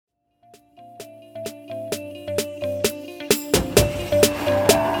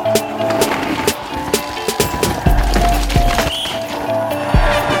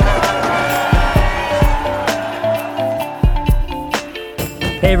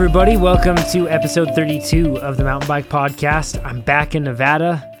everybody. Welcome to episode 32 of the Mountain Bike Podcast. I'm back in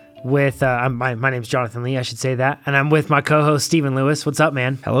Nevada with, my name's Jonathan Lee, I should say that, and I'm with my co-host, Stephen Lewis. What's up,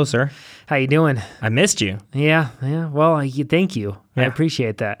 man? Hello, sir. How you doing? I missed you. Yeah. Well, thank you. I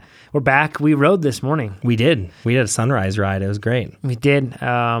appreciate that. We're back. We rode this morning. We did. We did a sunrise ride. It was great. We did.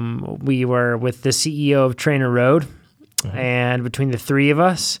 We were with the CEO of Trainer Road, and between the three of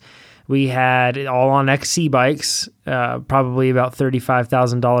us, we had all on XC bikes, probably about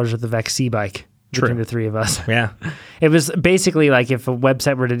 $35,000 worth of XC bike between the three of us. Yeah. It was basically like if a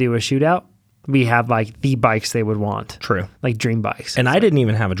website were to do a shootout, we had like the bikes they would want. True. Like dream bikes. And I didn't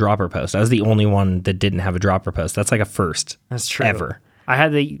even have a dropper post. I was the only one that didn't have a dropper post. That's like a first. That's true. Ever. I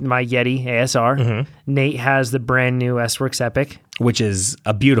had my Yeti ASR. Mm-hmm. Nate has the brand new S-Works Epic, which is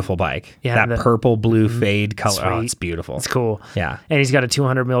a beautiful bike. Yeah, that purple blue fade color. Sweet. Oh, it's beautiful. It's cool. Yeah. And he's got a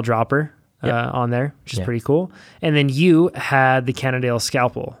 200 mil dropper on there, which is pretty cool. And then you had the Cannondale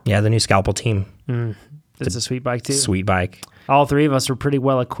Scalpel. Yeah, the new Scalpel team. It's a sweet bike too. Sweet bike. All three of us were pretty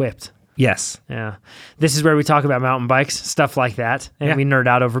well equipped. Yes. Yeah. This is where we talk about mountain bikes, stuff like that. And we nerd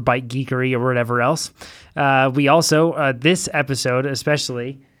out over bike geekery or whatever else. We also, this episode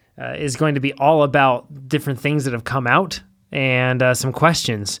especially, is going to be all about different things that have come out and some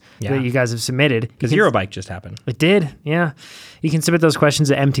questions that you guys have submitted. Because Eurobike just happened. It did, yeah. You can submit those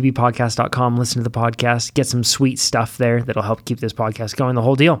questions at mtbpodcast.com, listen to the podcast, get some sweet stuff there that'll help keep this podcast going, the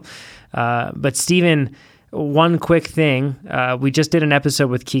whole deal. But Stephen, one quick thing. We just did an episode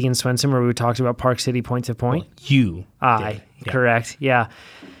with Keegan Swenson where we talked about Park City Point to Point. Correct, yeah.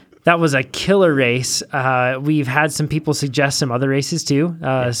 That was a killer race. We've had some people suggest some other races too,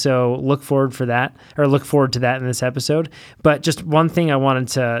 so look forward to that in this episode. But just one thing I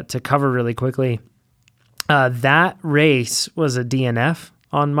wanted to cover really quickly. That race was a DNF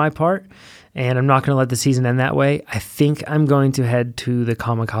on my part, and I'm not going to let the season end that way. I think I'm going to head to the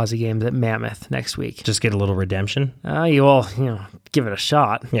Kamikaze Games at Mammoth next week. Just get a little redemption? You all, give it a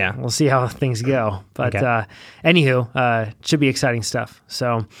shot. Yeah. We'll see how things go. But anywho, should be exciting stuff.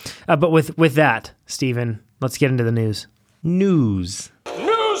 So, but with that, Stephen, let's get into the news. News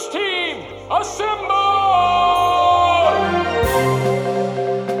team, assemble!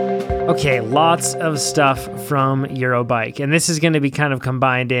 Okay, lots of stuff from Eurobike, and this is going to be kind of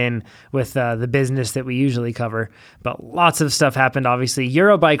combined in with the business that we usually cover, but lots of stuff happened, obviously.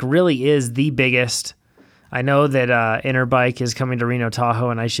 Eurobike really is the biggest. I know that Interbike is coming to Reno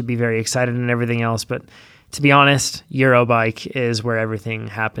Tahoe, and I should be very excited and everything else, but to be honest, Eurobike is where everything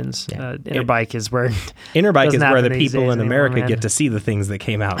happens. Yeah. Interbike is where Interbike is where the people in America get to see the things that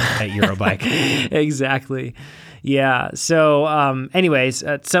came out at Eurobike. Exactly. Yeah. So, anyways,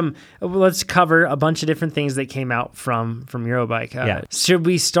 let's cover a bunch of different things that came out from Eurobike. Should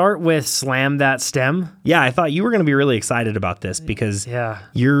we start with Slam That Stem? Yeah, I thought you were going to be really excited about this because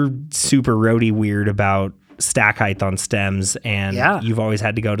you're super roadie weird about stack height on stems, and you've always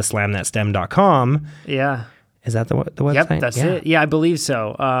had to go to slamthatstem.com. Yeah. Is that the website? Yep, that's it. Yeah, I believe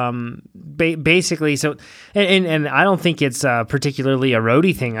so. Basically, so, and I don't think it's particularly a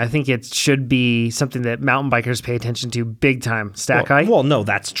roadie thing. I think it should be something that mountain bikers pay attention to big time. Stack height. Well, no,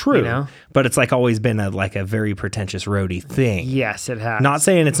 that's true. But it's like always been a very pretentious roadie thing. Yes, it has. Not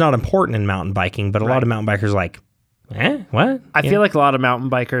saying it's not important in mountain biking, but a lot of mountain bikers are like, what? I feel like a lot of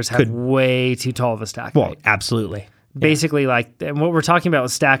mountain bikers have way too tall of a stack height. Well, absolutely. Basically, and what we're talking about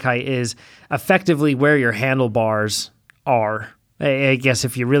with stack height is effectively where your handlebars are. I guess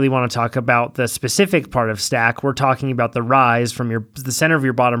if you really want to talk about the specific part of stack, we're talking about the rise from the center of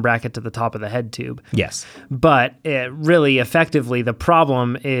your bottom bracket to the top of the head tube. Yes. But it really effectively, the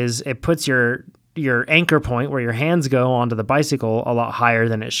problem is it puts your anchor point where your hands go onto the bicycle a lot higher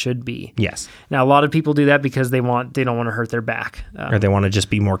than it should be. Yes. Now, a lot of people do that because they don't want to hurt their back. Or they want to just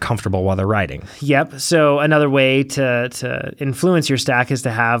be more comfortable while they're riding. Yep. So another way to influence your stack is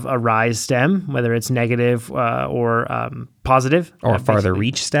to have a rise stem, whether it's negative or positive. Or farther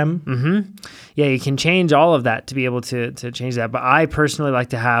reach stem. Mm-hmm. Yeah, you can change all of that to be able to change that. But I personally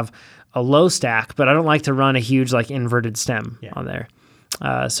like to have a low stack, but I don't like to run a huge inverted stem on there.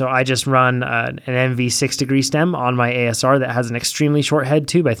 So I just run an MV 6-degree stem on my ASR that has an extremely short head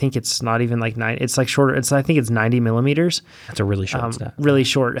tube. I think it's not even 9. It's shorter. I think it's 90 millimeters. That's a really short stem. Really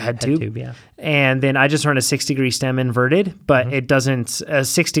short head tube. Yeah. And then I just run a 6-degree stem inverted, but it doesn't. A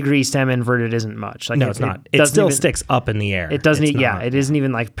 6-degree stem inverted isn't much. No, it's not. It still sticks up in the air. It doesn't. It isn't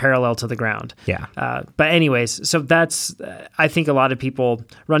even parallel to the ground. Yeah. But anyways, so that's. I think a lot of people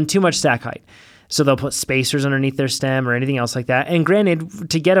run too much stack height. So they'll put spacers underneath their stem or anything else like that. And granted,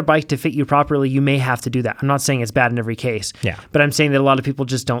 to get a bike to fit you properly, you may have to do that. I'm not saying it's bad in every case. Yeah. But I'm saying that a lot of people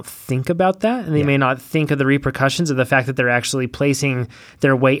just don't think about that. And they may not think of the repercussions of the fact that they're actually placing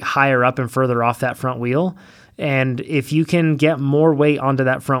their weight higher up and further off that front wheel. And if you can get more weight onto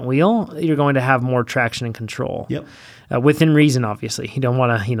that front wheel, you're going to have more traction and control. Yep. Within reason, obviously. You don't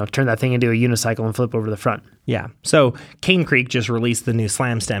want to, turn that thing into a unicycle and flip over the front. Yeah. So Cane Creek just released the new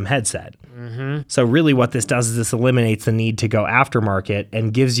Slam Stem headset. Mm-hmm. So really what this does is this eliminates the need to go aftermarket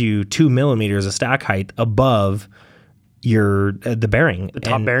and gives you 2 millimeters of stack height above the bearing. The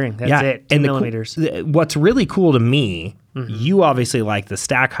top bearing. That's it. 2 millimeters. What's really cool to me, you obviously like the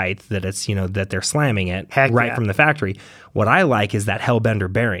stack height that it's, that they're slamming it from the factory. What I like is that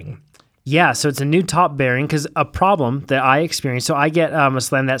Hellbender bearing. Yeah, so it's a new top bearing because a problem that I experienced. So I get a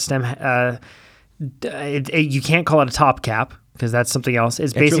Slam That Stem. You can't call it a top cap because that's something else.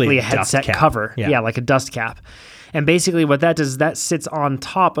 It's basically really a headset cover. Yeah, like a dust cap. And basically what that does is that sits on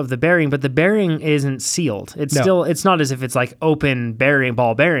top of the bearing, but the bearing isn't sealed. It's not as if it's like open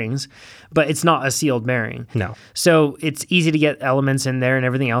ball bearings, but it's not a sealed bearing. No. So it's easy to get elements in there and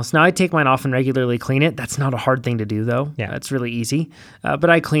everything else. Now I take mine off and regularly clean it. That's not a hard thing to do though. Yeah. It's really easy. But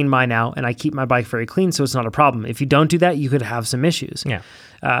I clean mine out and I keep my bike very clean, so it's not a problem. If you don't do that, you could have some issues. Yeah.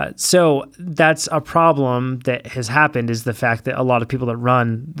 So that's a problem that has happened, is the fact that a lot of people that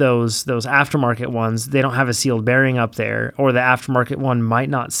run those aftermarket ones, they don't have a sealed bearing up there, or the aftermarket one might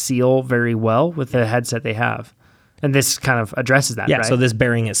not seal very well with the headset they have. And this kind of addresses that, right? So this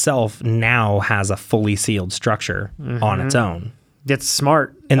bearing itself now has a fully sealed structure on its own. That's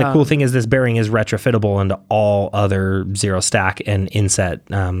smart. And the cool thing is this bearing is retrofittable into all other Zero Stack and Inset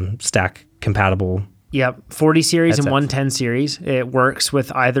stack compatible. Yep, 40 series and 110 series. It works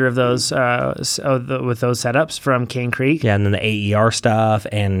with either of those with those setups from Cane Creek. Yeah, and then the AER stuff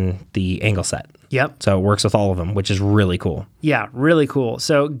and the angle set. Yep. So it works with all of them, which is really cool. Yeah, really cool.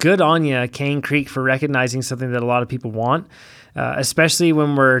 So good on you, Cane Creek, for recognizing something that a lot of people want, especially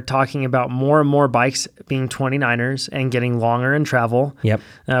when we're talking about more and more bikes being 29ers and getting longer in travel. Yep.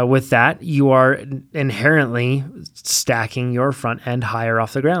 With that, you are inherently stacking your front end higher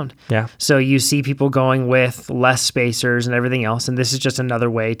off the ground. Yeah. So you see people going with less spacers and everything else, and this is just another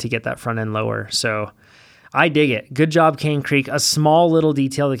way to get that front end lower. So I dig it. Good job, Cane Creek. A small little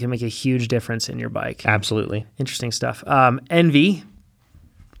detail that can make a huge difference in your bike. Absolutely. Interesting stuff. ENVE,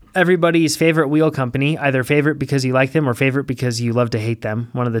 everybody's favorite wheel company, either favorite because you like them or favorite because you love to hate them.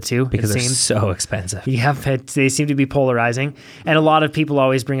 One of the two. Because they're so expensive. Yeah, they seem to be polarizing. And a lot of people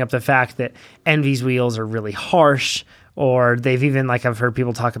always bring up the fact that ENVE's wheels are really harsh, or they've even, I've heard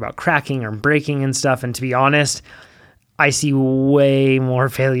people talk about cracking or breaking and stuff. And to be honest, I see way more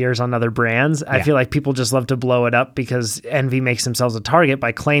failures on other brands. I feel like people just love to blow it up because ENVE makes themselves a target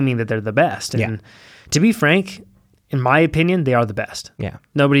by claiming that they're the best. And to be frank, in my opinion, they are the best. Yeah.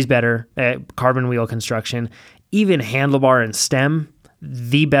 Nobody's better at carbon wheel construction. Even handlebar and stem,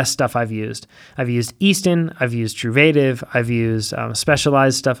 the best stuff I've used. I've used Easton, I've used Truvative, I've used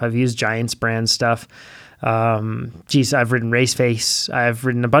Specialized stuff, I've used Giants brand stuff. I've ridden Raceface. I've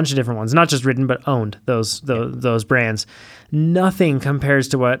ridden a bunch of different ones, not just ridden, but owned those brands. Nothing compares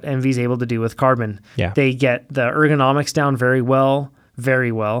to what ENVE's able to do with carbon. Yeah. They get the ergonomics down very well.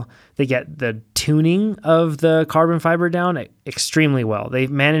 They get the tuning of the carbon fiber down extremely well. They've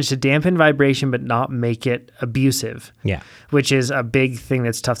managed to dampen vibration but not make it abusive. Yeah. Which is a big thing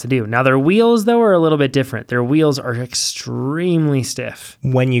that's tough to do. Now, their wheels, though, are a little bit different. Their wheels are extremely stiff.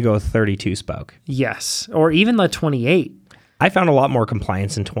 When you go 32 spoke. Yes. Or even the 28. I found a lot more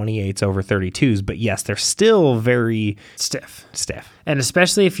compliance in 28s over 32s, but yes, they're still very stiff. And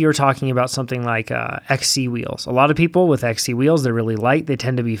especially if you're talking about something like XC wheels. A lot of people with XC wheels, they're really light. They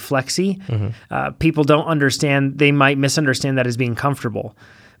tend to be flexy. Mm-hmm. People don't understand. They might misunderstand that as being comfortable,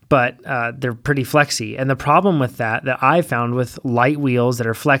 but they're pretty flexy. And the problem with that I found with light wheels that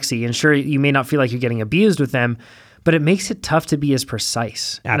are flexy, and sure, you may not feel like you're getting abused with them, but it makes it tough to be as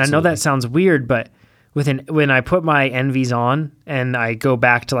precise. Absolutely. And I know that sounds weird, but when I put my ENVEs on and I go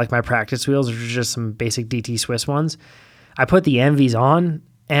back to my practice wheels, which are just some basic DT Swiss ones, I put the ENVEs on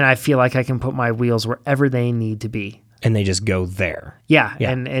and I feel like I can put my wheels wherever they need to be. And they just go there. Yeah.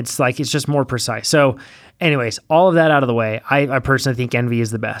 And it's just more precise. So anyways, all of that out of the way, I personally think ENVE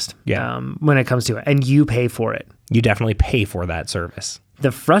is the best when it comes to it. And you pay for it. You definitely pay for that service.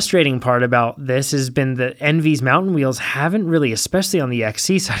 The frustrating part about this has been that ENVE's mountain wheels haven't really, especially on the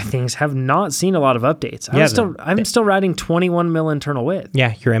XC side of things, have not seen a lot of updates. I'm still riding 21 mil internal width.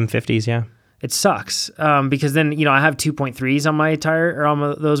 Yeah, your M50s, yeah. It sucks because then, I have 2.3s on my tire or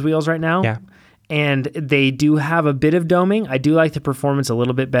on those wheels right now. Yeah. And they do have a bit of doming. I do like the performance a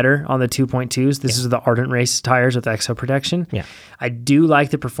little bit better on the 2.2s. This is the Ardent Race tires with Exo Protection. Yeah. I do like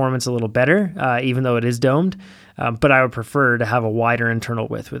the performance a little better, even though it is domed. But I would prefer to have a wider internal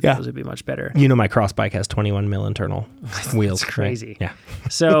width with those. Would be much better. You know, my cross bike has 21 mil internal wheels. It's crazy. Right? Yeah.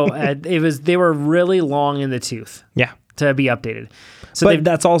 So they were really long in the tooth. Yeah. To be updated. So but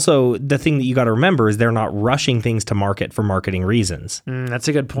that's also the thing that you got to remember is they're not rushing things to market for marketing reasons. That's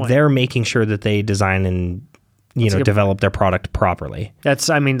a good point. They're making sure that they design and develop their product properly. That's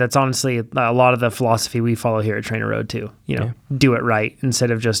honestly a lot of the philosophy we follow here at Trainer Road too. Do it right instead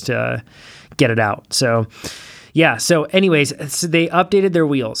of just get it out. So. Yeah. So anyways, so they updated their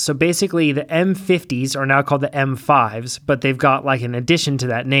wheels. So basically the M50s are now called the M5s, but they've got like an addition to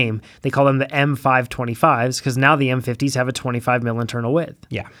that name. They call them the M525s because now the M50s have a 25 mil internal width.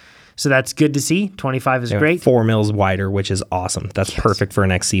 Yeah. So that's good to see. 25 is great. 4 mils wider, which is awesome. That's perfect for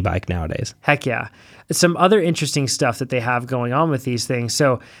an XC bike nowadays. Heck yeah. Some other interesting stuff that they have going on with these things.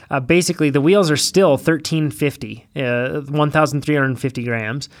 So basically the wheels are still 1350, 1,350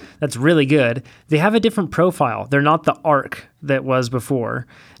 grams. That's really good. They have a different profile. They're not the arc that was before.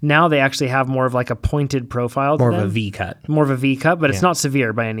 Now they actually have more of like a pointed profile. More of a V cut. More of a V cut, but it's not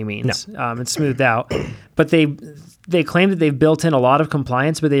severe by any means. No. It's smoothed out. But they claim that they've built in a lot of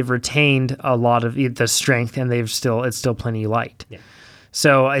compliance, but they've retained a lot of the strength, and it's still plenty light. Yeah.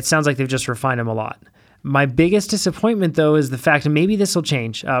 So it sounds like they've just refined them a lot. My biggest disappointment, though, is the fact, and maybe this will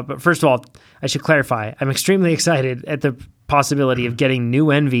change, but first of all, I should clarify, I'm extremely excited at the possibility of getting new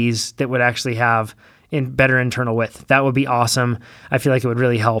NVs that would actually have better internal width. That would be awesome. I feel like it would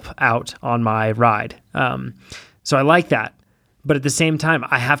really help out on my ride. So I like that. But at the same time,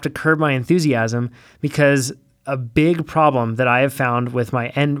 I have to curb my enthusiasm because a big problem that I have found with my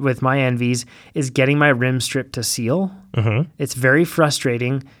NVs is getting my rim strip to seal. Mm-hmm. It's very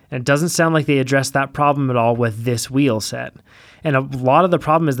frustrating, and it doesn't sound like they addressed that problem at all with this wheel set. And a lot of the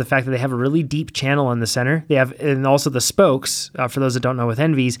problem is the fact that they have a really deep channel in the center. They have, and also the spokes. For those that don't know, with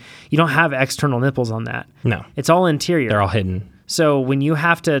NVs, you don't have external nipples on that. No, it's all interior. They're all hidden. So when you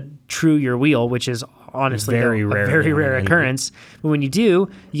have to true your wheel, which is honestly a very rare occurrence, but when you do,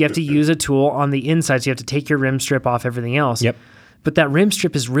 you have to use a tool on the inside. So you have to take your rim strip off everything else. Yep. But that rim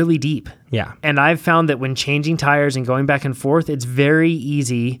strip is really deep. Yeah. And I've found that when changing tires and going back and forth, it's very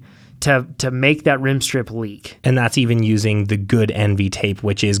easy to make that rim strip leak. And that's even using the good NV tape,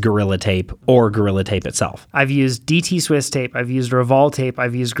 which is Gorilla Tape or Gorilla Tape itself. I've used DT Swiss tape. I've used Revol tape.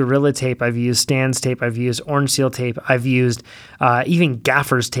 I've used Gorilla tape. I've used Stans tape. I've used Orange Seal tape. I've used even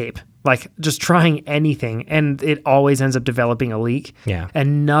Gaffer's tape. Like just trying anything, and it always ends up developing a leak. Yeah.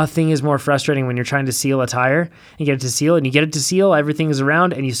 And nothing is more frustrating when you're trying to seal a tire and get it to seal, and you get it to seal, everything is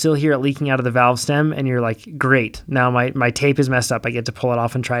around, and you still hear it leaking out of the valve stem, and you're like, great, now my tape is messed up. I get to pull it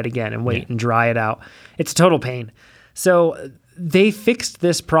off and try it again and wait and dry it out. It's a total pain. So they fixed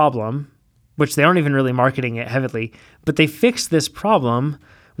this problem, which they aren't even really marketing it heavily, but they fixed this problem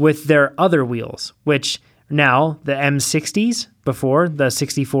with their other wheels, which now the M60s, before the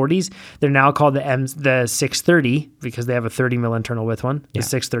 6040s, they're now called the 630 because they have a 30 mil internal width one, the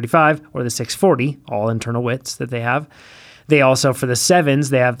 635 or the 640, all internal widths that they have. They also, for the 7s,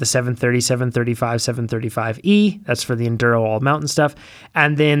 they have the 730, 735, 735E. That's for the enduro all mountain stuff.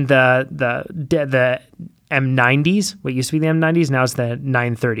 And then the M90s, what used to be the M90s, now it's the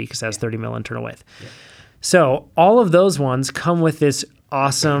 930 because it has 30 mil internal width. Yeah. So all of those ones come with this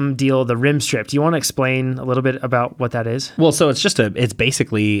awesome deal, the rim strip. Do you want to explain a little bit about what that is? Well, so it's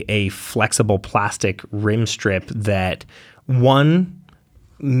basically a flexible plastic rim strip that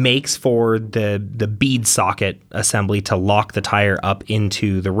makes for the bead socket assembly to lock the tire up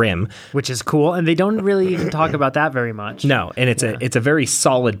into the rim, which is cool. And they don't really even talk about that very much. No, and it's a very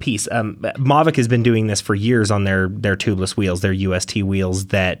solid piece. Mavic has been doing this for years on their tubeless wheels, their UST wheels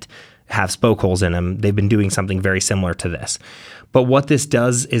that have spoke holes in them. They've been doing something very similar to this. But what this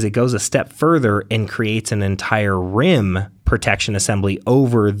does is it goes a step further and creates an entire rim protection assembly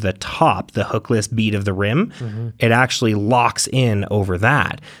over the top, the hookless bead of the rim. Mm-hmm. It actually locks in over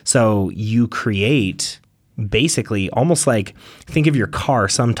that. So you create basically almost like, think of your car.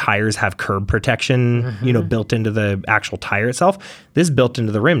 Some tires have curb protection, built into the actual tire itself. This is built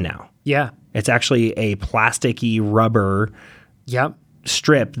into the rim now. Yeah. It's actually a plasticky rubber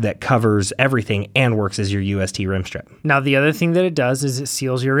strip that covers everything and works as your UST rim strip. Now, the other thing that it does is it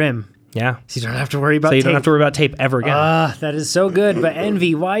seals your rim. Yeah. So you don't have to worry about tape. So you don't have to worry about tape ever again. That is so good. But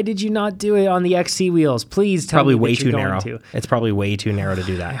Envy, why did you not do it on the XC wheels? Please tell me way that you're too narrow. going to. It's probably way too narrow to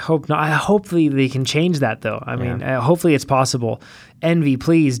do that. I hope not. Hopefully they can change that, though. I mean, hopefully it's possible. Envy,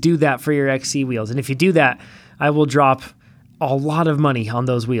 please do that for your XC wheels. And if you do that, I will drop a lot of money on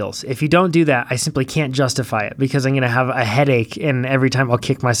those wheels. If you don't do that, I simply can't justify it because I'm going to have a headache, and every time I'll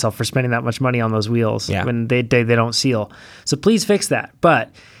kick myself for spending that much money on those wheels when they don't seal. So please fix that.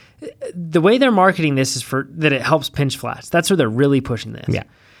 But the way they're marketing this is for that it helps pinch flats. That's where they're really pushing this. Yeah.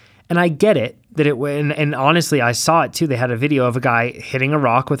 And I get it that and honestly, I saw it too. They had a video of a guy hitting a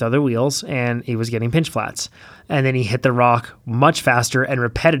rock with other wheels and he was getting pinch flats. And then he hit the rock much faster and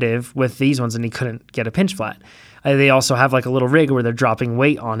repetitive with these ones and he couldn't get a pinch flat. They also have like a little rig where they're dropping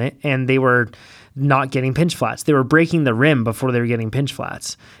weight on it and they were not getting pinch flats. They were breaking the rim before they were getting pinch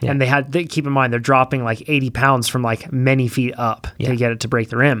flats. Yeah. And keep in mind, they're dropping like 80 pounds from like many feet up to get it to break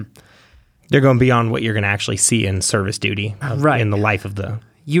the rim. They're going beyond what you're going to actually see in service duty in the life of the...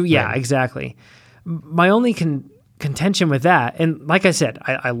 Exactly. My only contention with that, and like I said,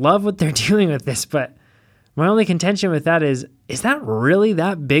 I love what they're doing with this, but my only contention with that is that really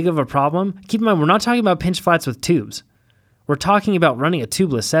that big of a problem? Keep in mind, we're not talking about pinch flats with tubes. We're talking about running a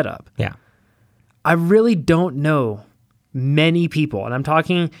tubeless setup. Yeah. I really don't know many people, and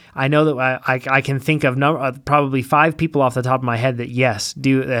I know that I can think of probably 5 people off the top of my head that, yes,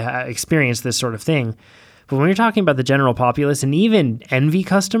 do experience this sort of thing. But when you're talking about the general populace and even Envy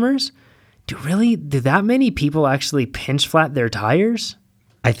customers, do that many people actually pinch flat their tires?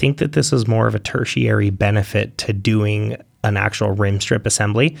 I think that this is more of a tertiary benefit to doing an actual rim strip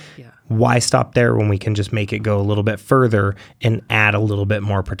assembly. Yeah. Why stop there when we can just make it go a little bit further and add a little bit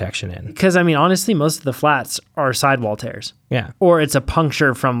more protection in? Because, I mean, honestly, most of the flats are sidewall tears. Yeah. Or it's a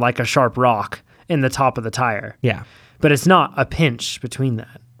puncture from like a sharp rock in the top of the tire. Yeah. But it's not a pinch between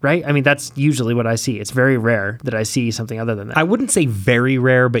that. Right? I mean, that's usually what I see. It's very rare that I see something other than that. I wouldn't say very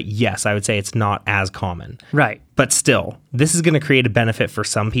rare, but yes, I would say it's not as common. Right. But still, this is going to create a benefit for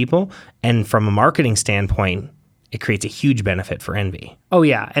some people. And from a marketing standpoint, it creates a huge benefit for Envy. Oh,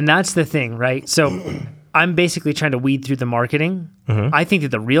 yeah. And that's the thing, right? So I'm basically trying to weed through the marketing. Mm-hmm. I think that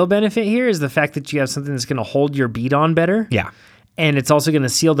the real benefit here is the fact that you have something that's going to hold your bead on better. Yeah. And it's also going to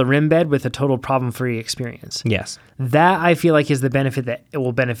seal the rim bed with a total problem-free experience. Yes. That, I feel like, is the benefit that it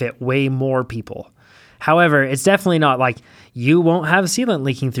will benefit way more people. However, it's definitely not like you won't have sealant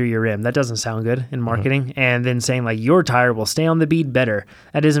leaking through your rim. That doesn't sound good in marketing. Mm-hmm. And then saying like your tire will stay on the bead better.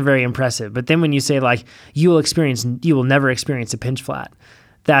 That isn't very impressive. But then when you say like you will never experience a pinch flat,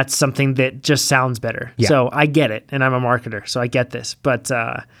 that's something that just sounds better. Yeah. So I get it. And I'm a marketer, so I get this. But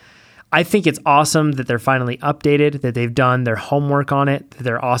I think it's awesome that they're finally updated, that they've done their homework on it, that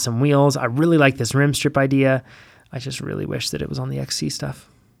they're awesome wheels. I really like this rim strip idea. I just really wish that it was on the XC stuff.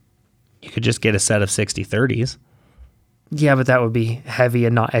 You could just get a set of 60/30s. Yeah, but that would be heavy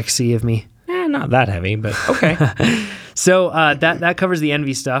and not XC of me. Not that heavy, but okay. So that covers the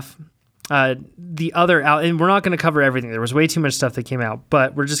Envy stuff. The other and we're not going to cover everything. There was way too much stuff that came out,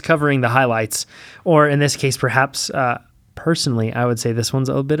 but we're just covering the highlights, or in this case, perhaps... personally, I would say this one's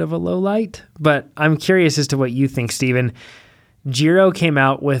a bit of a low light, but I'm curious as to what you think, Steven. Giro came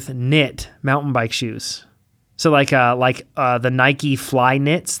out with knit mountain bike shoes. So like the Nike Fly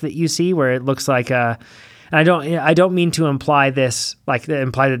knits that you see, where it looks like and I don't mean to imply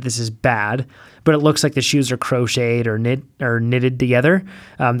that this is bad, but it looks like the shoes are crocheted or knitted together.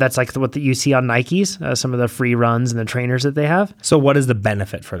 That's like what you see on Nikes, some of the free runs and the trainers that they have. So what is the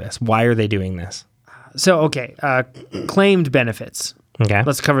benefit for this? Why are they doing this? So, okay, claimed benefits. Okay.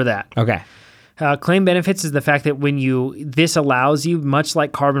 Let's cover that. Okay. Claimed benefits is the fact that this allows you, much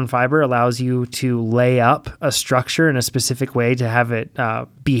like carbon fiber, allows you to lay up a structure in a specific way to have it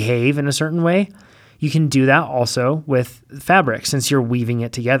behave in a certain way. You can do that also with fabric since you're weaving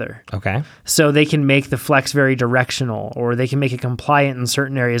it together. Okay. So they can make the flex very directional, or they can make it compliant in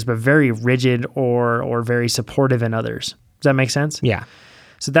certain areas, but very rigid or very supportive in others. Does that make sense? Yeah.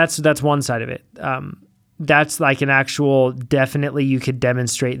 So that's one side of it. That's like an actual, definitely you could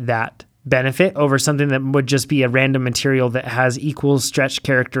demonstrate that benefit over something that would just be a random material that has equal stretch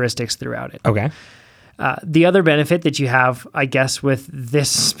characteristics throughout it. Okay. The other benefit that you have, I guess, with this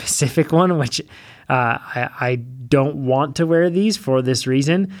specific one, which I don't want to wear these for this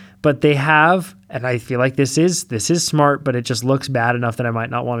reason, but they have, and I feel like this is smart, but it just looks bad enough that I might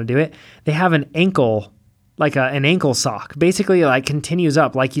not want to do it. They have an ankle, like an ankle sock, basically like continues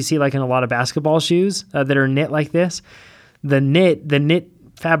up, like you see like in a lot of basketball shoes that are knit like this. The knit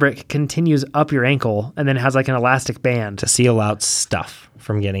fabric continues up your ankle and then has like an elastic band to seal out stuff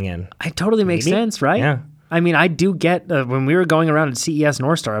from getting in. It totally makes sense, right? Yeah. I mean, I do get, when we were going around at CES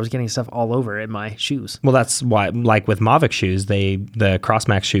North Star, I was getting stuff all over in my shoes. Well, that's why, like with Mavic shoes, the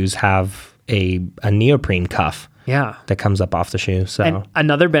CrossMax shoes have a neoprene cuff. Yeah. That comes up off the shoe. So and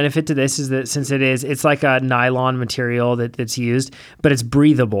another benefit to this is that since it's like a nylon material that's used, but it's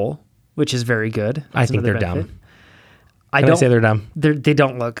breathable, which is very good. I think they're dumb. I say they're dumb? They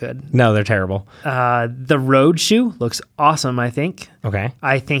don't look good. No, they're terrible. The road shoe looks awesome, I think. Okay.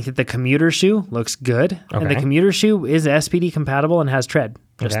 I think that the commuter shoe looks good. And the Okay. commuter shoe is SPD compatible and has tread.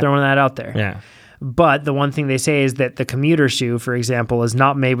 Just Okay. throwing that out there. Yeah. But the one thing they say is that the commuter shoe, for example, is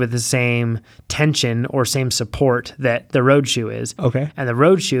not made with the same tension or same support that the road shoe is. Okay. And the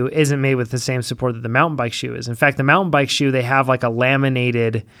road shoe isn't made with the same support that the mountain bike shoe is. In fact, the mountain bike shoe, they have like a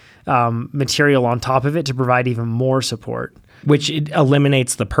laminated material on top of it to provide even more support. Which it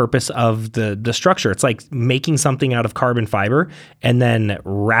eliminates the purpose of the structure. It's like making something out of carbon fiber and then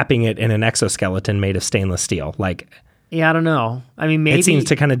wrapping it in an exoskeleton made of stainless steel. Like, Yeah, I don't know. I mean, maybe it seems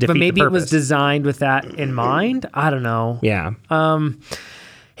to kind of defeat but maybe the it was purpose. designed with that in mind. I don't know. Yeah.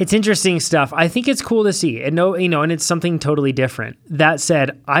 It's interesting stuff. I think it's cool to see, and and it's something totally different. That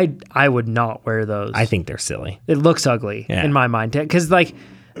said, I would not wear those. I think they're silly. It looks ugly Yeah. in my mind because like.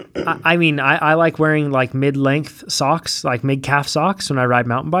 I mean, I like wearing like mid-length socks, like mid-calf socks when I ride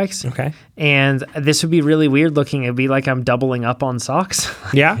mountain bikes. Okay. And this would be really weird looking. It'd be like I'm doubling up on socks.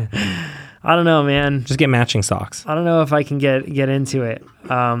 Yeah. I don't know, man. Just get matching socks. I don't know if I can get into it.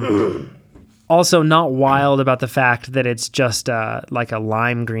 Also, not wild about the fact that it's just like a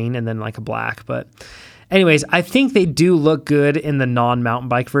lime green and then like a black. But anyways, I think they do look good in the non-mountain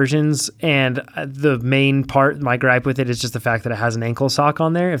bike versions. And the main part, my gripe with it is just the fact that it has an ankle sock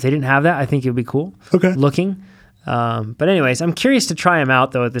on there. If they didn't have that, I think it would be cool looking. But anyways, I'm curious to try them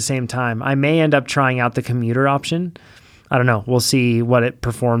out, though, at the same time. I may end up trying out the commuter option. I don't know. We'll see what it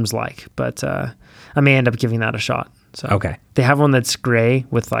performs like. But I may end up giving that a shot. So Okay. They have one that's gray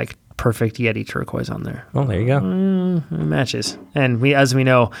with like perfect Yeti turquoise on there. Well, there you go. It matches. And as we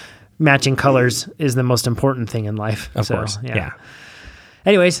know, matching colors is the most important thing in life. Of course. Yeah.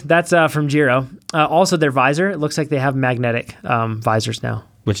 Anyways, that's from Giro. Also, their visor, it looks like they have magnetic visors now.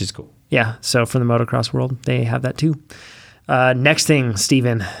 Which is cool. Yeah, so from the motocross world, they have that too. Next thing,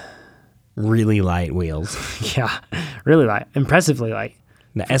 Steven. Really light wheels. Yeah, really light. Impressively light.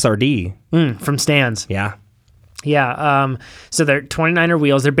 The SRD. From Stans. Yeah. Yeah, so they're 29er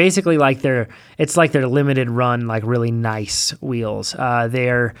wheels. They're basically like it's like their limited run, like really nice wheels.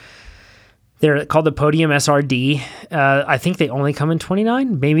 They're called the Podium SRD. I think they only come in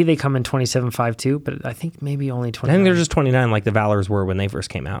 29. Maybe they come in 27.52, but I think maybe only I 29. think they're just 29 like the Valors were when they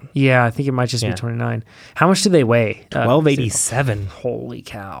first came out. Yeah, I think it might just be 29. How much do they weigh? 1287. Holy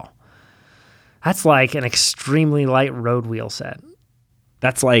cow. That's like an extremely light road wheel set.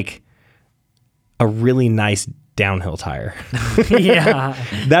 That's like a really nice downhill tire. Yeah.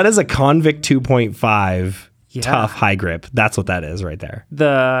 That is a Convict 2.5 Yeah. tough high grip. That's what that is right there.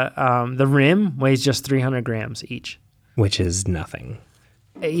 The rim weighs just 300 grams each. Which is nothing.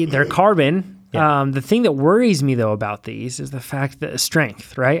 They're carbon. Yeah. The thing that worries me, though, about these is the fact that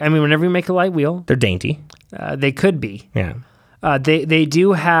strength, right? I mean, whenever you make a light wheel, They're dainty. they could be. Yeah. They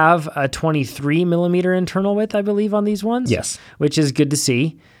do have a 23 millimeter internal width, I believe, on these ones. Yes. Which is good to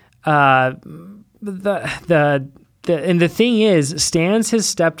see. And the thing is, Stans has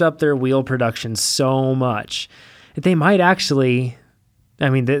stepped up their wheel production so much that they might actually, I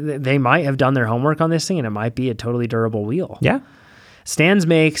mean, they might have done their homework on this thing and it might be a totally durable wheel. Yeah. Stans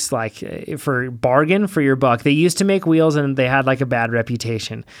makes like for bargain for your buck. They used to make wheels and they had like a bad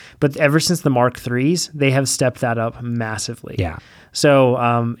reputation, but ever since the Mark IIIs, they have stepped that up massively. Yeah.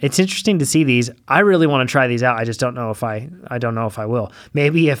 So it's interesting to see these. I really want to try these out. I just don't know if I don't know if I will.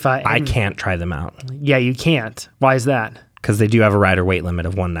 Maybe if I can't try them out Yeah, you can't. Why is that? because they do have a rider weight limit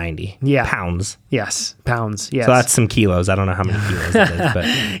of 190 pounds. Yes, pounds. Yes. So that's some kilos. I don't know how many kilos it is,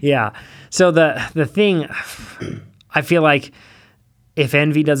 but Yeah. So the thing, I feel like if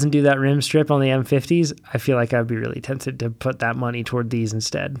Envy doesn't do that rim strip on the M50s, I feel like I'd be really tempted to put that money toward these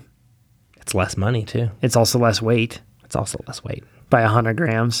instead. it's less money too. It's also less weight It's also less weight. by 100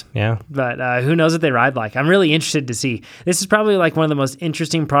 grams. Yeah. But who knows what they ride like. I'm really interested to see. This is probably like one of the most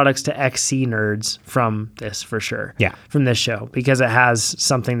interesting products to XC nerds from this for sure. Yeah. From this show, because it has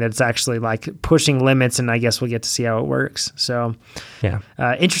something that's actually like pushing limits, and I guess we'll get to see how it works. So Yeah.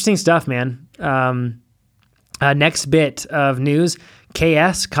 interesting stuff, man. Next bit of news.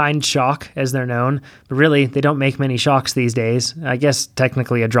 KS, Kind Shock, as they're known. But really, they don't make many shocks these days. I guess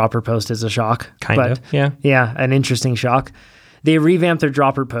technically a dropper post is a shock. Kind of, yeah. Yeah, an interesting shock. They revamped their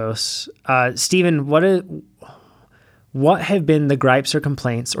dropper posts. Steven, what have been the gripes or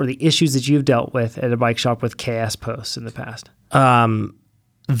complaints or the issues that you've dealt with at a bike shop with KS posts in the past?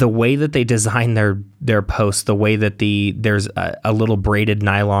 The way that they design their posts, the way that there's a little braided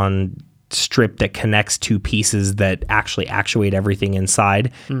nylon strip that connects two pieces that actually actuate everything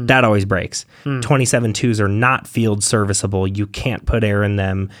inside, that always breaks. 27.2s are not field serviceable. You can't put air in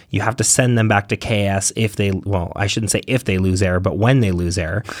them. You have to send them back to KS if they, well, I shouldn't say if they lose air, but when they lose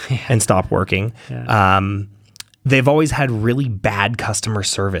air and stop working. They've always had really bad customer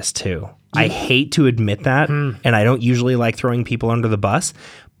service too. I hate to admit that, and I don't usually like throwing people under the bus,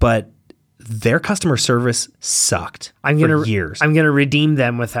 but their customer service sucked for years. I'm going to redeem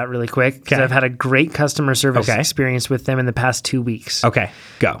them with that really quick because I've had a great customer service experience with them in the past 2 weeks. Okay,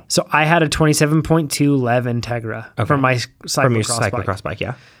 go. So I had a 27.2 Lev Integra from my cyclocross bike,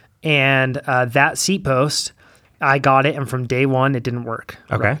 yeah. And that seat post, I got it, and from day one, it didn't work.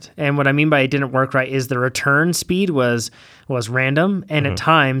 Okay. Right. And what I mean by it didn't work right is the return speed was random, and at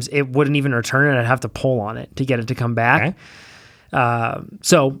times it wouldn't even return, and I'd have to pull on it to get it to come back.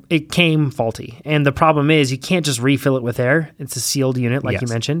 So it came faulty. And the problem is you can't just refill it with air. It's a sealed unit, like you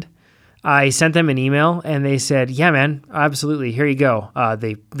mentioned. I sent them an email and they said, yeah, man, absolutely. Here you go. I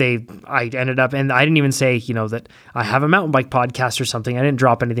ended up, and I didn't even say, that I have a mountain bike podcast or something. I didn't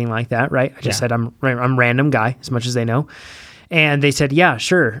drop anything like that. Right. I just said, I'm random guy as much as they know. And they said, yeah,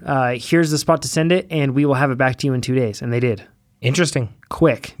 sure. Here's the spot to send it and we will have it back to you in 2 days. And they did. Interesting.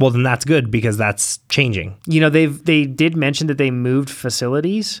 Quick. Well, then that's good because that's changing. They did mention that they moved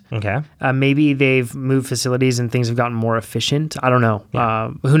facilities. Okay. Maybe they've moved facilities and things have gotten more efficient. I don't know. Yeah.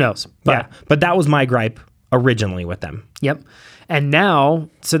 Who knows? But that was my gripe originally with them. Yep. And now,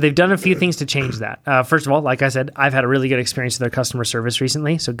 so they've done a few things to change that. First of all, like I said, I've had a really good experience with their customer service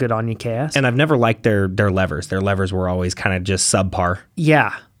recently. So good on you, KS. And I've never liked their levers. Their levers were always kind of just subpar.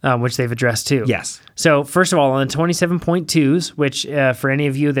 Yeah. Which they've addressed too. Yes. So first of all, on the 27.2s, which for any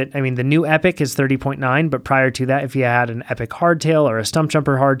of you the new Epic is 30.9, but prior to that, if you had an Epic hardtail or a Stump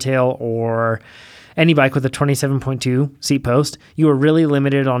Jumper hardtail or any bike with a 27.2 seat post, you were really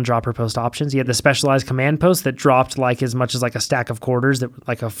limited on dropper post options. You had the specialized command post that dropped like as much as like a stack of quarters,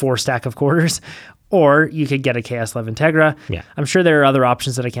 like a 4 stack of quarters, or you could get a KS Lev Integra. Yeah. I'm sure there are other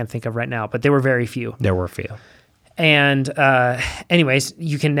options that I can't think of right now, but there were very few. There were few. And anyways,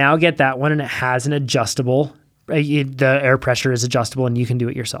 you can now get that one, and it has an adjustable. The air pressure is adjustable, and you can do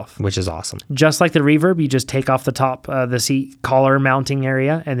it yourself, which is awesome. Just like the Reverb, you just take off the top, the seat collar mounting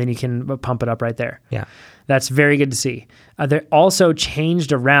area, and then you can pump it up right there. Yeah, that's very good to see. They also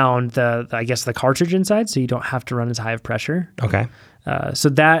changed around the cartridge inside, so you don't have to run as high of pressure. Okay. So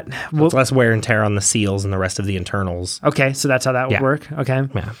that it's less wear and tear on the seals and the rest of the internals. Okay, so that's how that would work. Okay.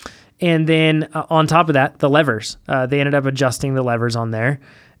 Yeah. And then on top of that, the levers. They ended up adjusting the levers on there.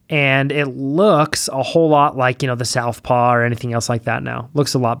 And it looks a whole lot like, the Southpaw or anything else like that now.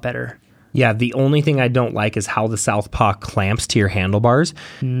 Looks a lot better. Yeah, the only thing I don't like is how the Southpaw clamps to your handlebars.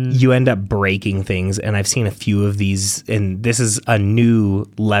 You end up breaking things, and I've seen a few of these, and this is a new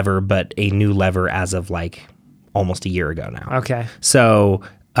lever, but a new lever as of like almost a year ago now. Okay. So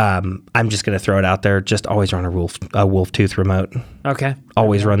I'm just going to throw it out there. Just always run a Wolf Tooth remote. Okay.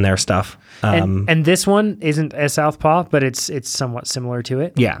 Always run their stuff. And this one isn't a Southpaw, but it's somewhat similar to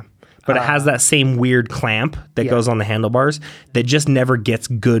it. Yeah. But it has that same weird clamp that goes on the handlebars that just never gets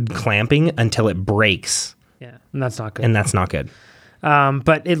good clamping until it breaks. Yeah. And that's not good.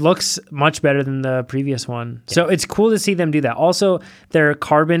 But it looks much better than the previous one. Yeah. So it's cool to see them do that. Also, their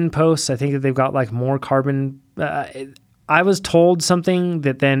carbon posts, I think that they've got like more carbon. I was told something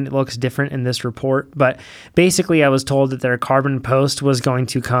that then looks different in this report, but basically I was told that their carbon post was going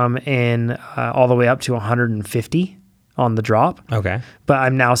to come in all the way up to 150 on the drop. Okay. But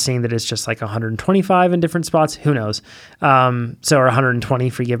I'm now seeing that it's just like 125 in different spots. Who knows? Or 120,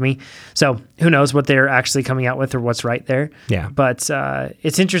 forgive me. So who knows what they're actually coming out with or what's right there. Yeah. But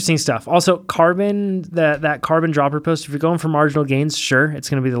it's interesting stuff. Also, carbon, that carbon dropper post, if you're going for marginal gains, sure, it's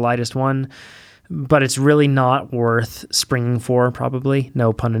going to be the lightest one. But it's really not worth springing for, probably.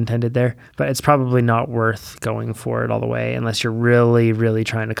 No pun intended there. But it's probably not worth going for it all the way unless you're really, really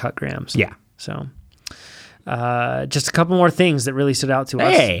trying to cut grams. Yeah. So just a couple more things that really stood out to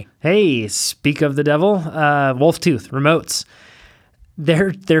us. Hey, speak of the devil. Wolf Tooth remotes.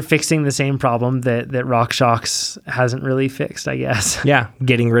 They're fixing the same problem that RockShox hasn't really fixed, I guess. Yeah,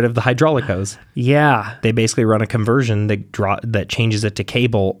 getting rid of the hydraulic hose. Yeah. They basically run a conversion that changes it to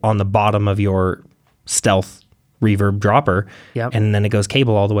cable on the bottom of your Stealth Reverb dropper. Yep. And then it goes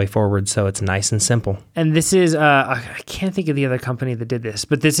cable all the way forward, so it's nice and simple. And this is, I can't think of the other company that did this,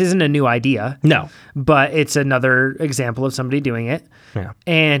 but this isn't a new idea. No. But it's another example of somebody doing it. Yeah.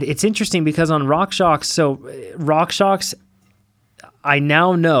 And it's interesting because on RockShox, so RockShox, I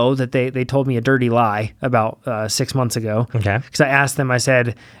now know that they told me a dirty lie about 6 months ago. Okay. Because I asked them, I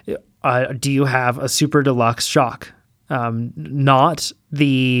said, do you have a super deluxe shock? not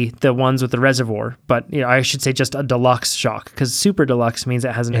the ones with the reservoir, but I should say just a deluxe shock, because super deluxe means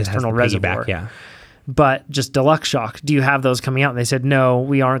it has an external reservoir. Yeah. But just deluxe shock, do you have those coming out? And they said, no,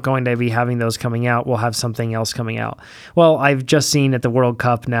 we aren't going to be having those coming out. We'll have something else coming out. Well, I've just seen at the World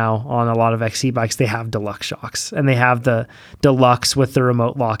Cup now on a lot of XC bikes, they have deluxe shocks, and they have the deluxe with the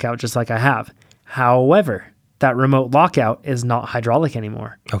remote lockout, just like I have. However, that remote lockout is not hydraulic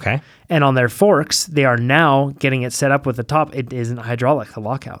anymore. Okay. And on their forks, they are now getting it set up with the top. It isn't hydraulic, the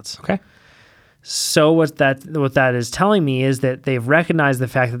lockouts. Okay. So what that is telling me is that they've recognized the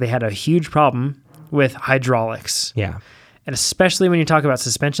fact that they had a huge problem with hydraulics. Yeah. And especially when you talk about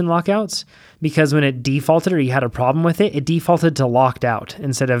suspension lockouts, because when it defaulted or you had a problem with it, it defaulted to locked out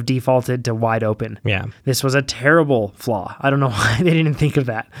instead of defaulted to wide open. Yeah. This was a terrible flaw. I don't know why they didn't think of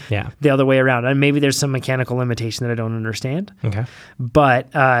that. Yeah. The other way around. And maybe there's some mechanical limitation that I don't understand. Okay. But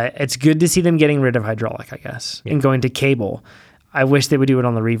it's good to see them getting rid of hydraulic, I guess, and going to cable. I wish they would do it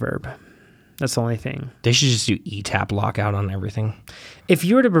on the Reverb. That's the only thing. They should just do E-tap lockout on everything. If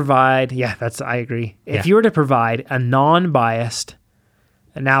you were to provide, I agree. If you were to provide a non-biased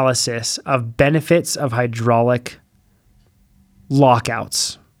analysis of benefits of hydraulic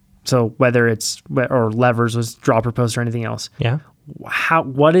lockouts, so whether it's or levers with dropper post or anything else, Yeah.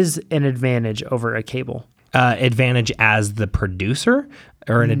 what is an advantage over a cable? Advantage as the producer,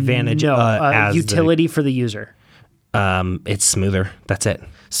 or an advantage as utility for the user. It's smoother. That's it.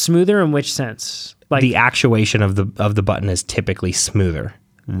 Smoother in which sense? Like The actuation of the button is typically smoother.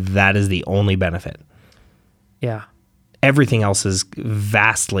 That is the only benefit. yeah. Everything else is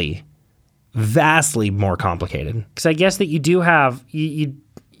vastly more complicated. Because I guess that you do have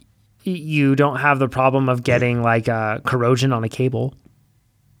you don't have the problem of getting like corrosion on a cable,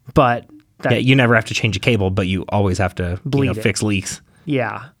 but that, You never have to change a cable, but you always have to Bleed it. fix leaks.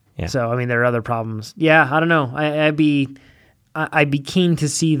 yeah. Yeah. So I mean, there are other problems. Yeah, I don't know. I'd be keen to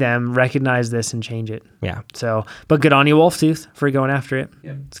see them recognize this and change it. Yeah. So, but good on you, Wolftooth, for going after it.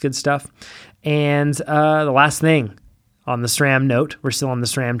 Yeah. It's good stuff. And the last thing on the SRAM note, we're still on the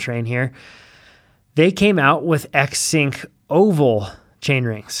SRAM train here. They came out with X-Sync oval chain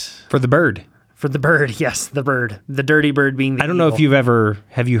rings. For the bird. For the bird, yes, the bird. The dirty bird being the I don't know if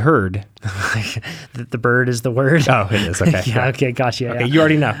have you heard? the bird is the word. Oh, it is. Okay. Yeah, okay, gotcha. Okay, Yeah. you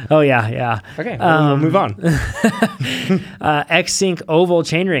already know. Oh, yeah. Okay, we'll move on. X-Sync oval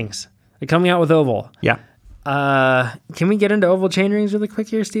chain rings. They're coming out with oval. Yeah. Can we get into oval chain rings really quick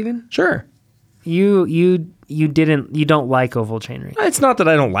here, Steven? Sure. You don't like oval chain rings. It's not that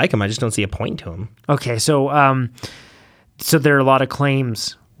I don't like them. I just don't see a point to them. Okay, so there are a lot of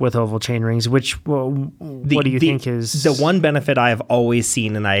claims with oval chain rings. What do you think is the one benefit I have always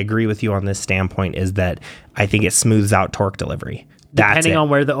seen, and I agree with you on this standpoint, is that I think it smooths out torque delivery. Depending on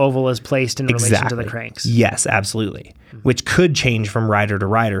where the oval is placed in relation to the cranks. Yes, absolutely. Which could change from rider to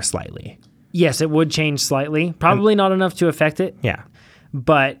rider slightly. Yes, it would change slightly. Probably not enough to affect it. Yeah.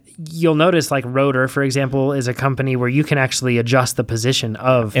 But you'll notice, like Rotor, for example, is a company where you can actually adjust the position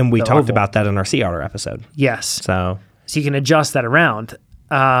of And we the talked oval. about that in our Sea Otter episode. Yes. So you can adjust that around.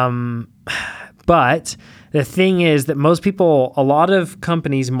 But the thing is that a lot of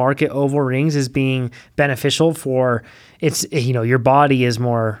companies market oval rings as being beneficial for your body is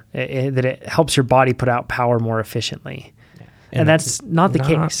more, that it helps your body put out power more efficiently. And that's not the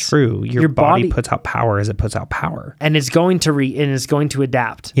case. True. Your body puts out power as it puts out power. And it's going to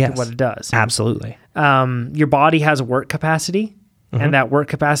adapt to what it does. Absolutely. Your body has work capacity. And that work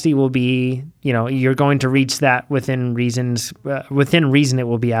capacity will be, you're going to reach that within reason, it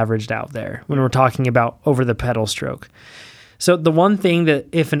will be averaged out there when we're talking about over the pedal stroke. So the one thing that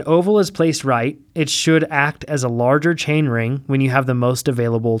if an oval is placed right, it should act as a larger chain ring when you have the most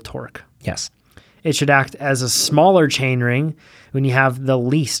available torque. Yes. It should act as a smaller chain ring when you have the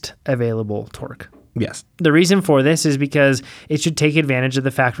least available torque. Yes. The reason for this is because it should take advantage of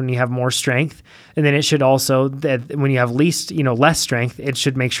the fact when you have more strength, and then it should also, that when you have less strength, it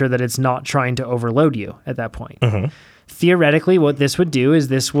should make sure that it's not trying to overload you at that point. Theoretically, what this would do is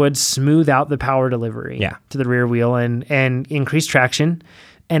this would smooth out the power delivery to the rear wheel and increase traction,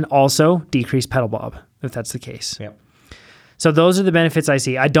 and also decrease pedal bob, if that's the case. Yep. So those are the benefits I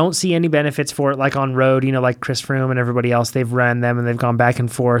see. I don't see any benefits for it like on road, like Chris Froome and everybody else. They've ran them and they've gone back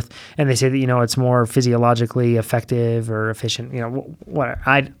and forth, and they say that, it's more physiologically effective or efficient, whatever.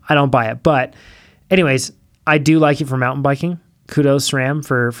 I don't buy it. But anyways, I do like it for mountain biking. Kudos SRAM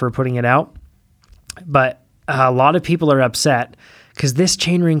for putting it out. But a lot of people are upset because this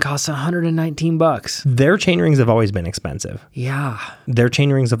chain ring costs $119. Their chain rings have always been expensive. Yeah. Their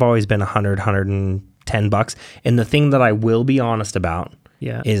chain rings have always been $100, $110. And the thing that I will be honest about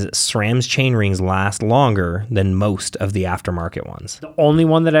Yeah. is SRAM's chain rings last longer than most of the aftermarket ones. The only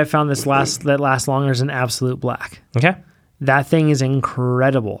one that I found that lasts longer is an Absolute Black. Okay. That thing is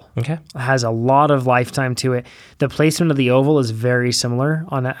incredible. Okay. It has a lot of lifetime to it. The placement of the oval is very similar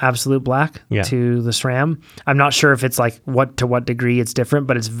on an Absolute Black to the SRAM. I'm not sure if it's like what degree it's different,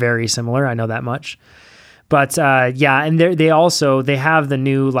 but it's very similar. I know that much. But and they have the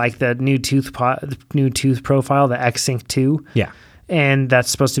new tooth profile, the X-Sync 2. Yeah. And that's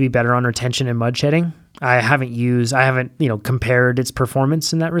supposed to be better on retention and mud shedding. I haven't compared its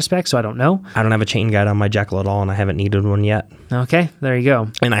performance in that respect, so I don't know. I don't have a chain guide on my Jekyll at all, and I haven't needed one yet. Okay, there you go.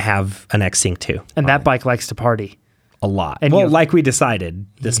 And I have an X-Sync 2. And that bike likes to party. A lot. And like we decided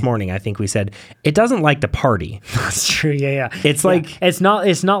this morning, I think we said, it doesn't like to party. That's true, yeah. It's like... It's not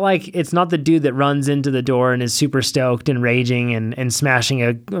the dude that runs into the door and is super stoked and raging and smashing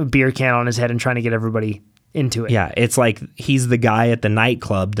a beer can on his head and trying to get everybody into it. Yeah, it's like he's the guy at the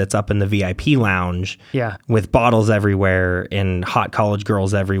nightclub that's up in the VIP lounge with bottles everywhere and hot college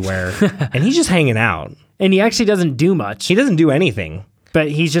girls everywhere. And he's just hanging out. And he actually doesn't do much. He doesn't do anything. But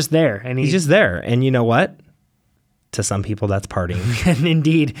he's just there. And he's just there. And you know what? To some people, that's partying.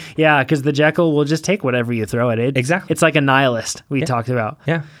 Indeed. Yeah, because the Jekyll will just take whatever you throw at it. Exactly. It's like a nihilist we talked about.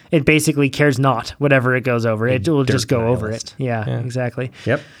 Yeah. It basically cares not whatever it goes over. It will just go over it. Yeah, exactly.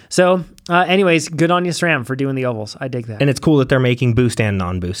 Yep. So anyways, good on you, SRAM, for doing the ovals. I dig that. And it's cool that they're making boost and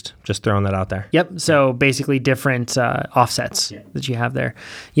non-boost. Just throwing that out there. Yep. So basically different offsets that you have there.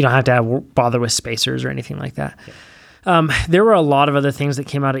 You don't have to bother with spacers or anything like that. Yeah. There were a lot of other things that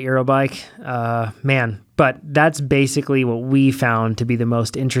came out of Eurobike, but that's basically what we found to be the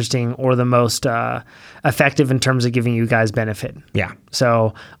most interesting or the most effective in terms of giving you guys benefit. Yeah.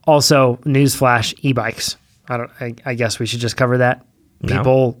 So also, newsflash, e-bikes. I guess we should just cover that.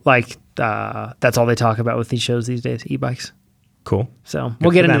 People that's all they talk about with these shows these days, e-bikes. Cool. So we'll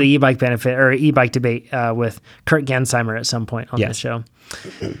get into the e-bike benefit or e-bike debate with Kurt Gensheimer at some point on this show.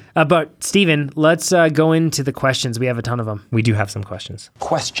 But Steven, let's go into the questions. We have a ton of them. We do have some questions.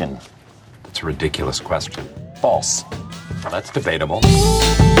 Question. It's a ridiculous question. False. That's debatable.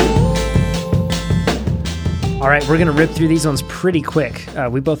 All right, we're going to rip through these ones pretty quick.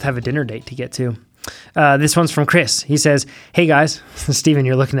 We both have a dinner date to get to. This one's from Chris. He says, "Hey guys," Steven,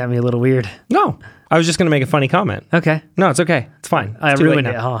 you're looking at me a little weird. No, I was just going to make a funny comment. Okay. No, it's okay. It's fine. I ruined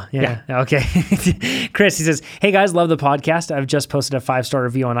it, huh? Yeah. Okay. Chris, he says, "Hey guys, love the podcast. I've just posted a 5-star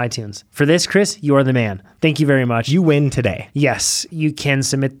review on iTunes. For this, Chris, you are the man. Thank you very much. You win today." Yes, you can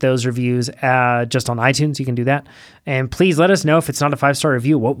submit those reviews just on iTunes. You can do that. And please let us know if it's not a 5-star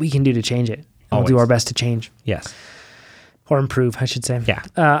review, what we can do to change it. We'll do our best to change. Yes. Or improve, I should say. Yeah.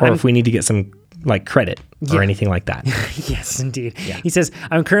 Or if we need to get some credit or anything like that. Yes, indeed. Yeah. He says,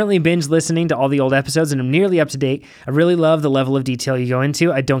 "I'm currently binge listening to all the old episodes and I'm nearly up to date. I really love the level of detail you go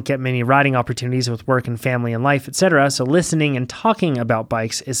into. I don't get many riding opportunities with work and family and life, etc. So listening and talking about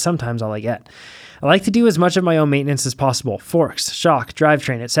bikes is sometimes all I get. I like to do as much of my own maintenance as possible. Forks, shock,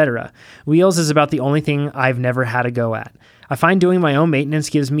 drivetrain, etc. Wheels is about the only thing I've never had a go at. I find doing my own maintenance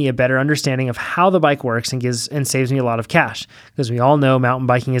gives me a better understanding of how the bike works and saves me a lot of cash, because we all know mountain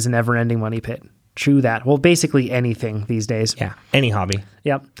biking is a never-ending money pit." True that. Well, basically anything these days. Yeah, any hobby.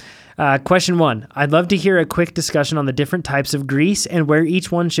 Yep. Question 1. I'd love to hear a quick discussion on the different types of grease and where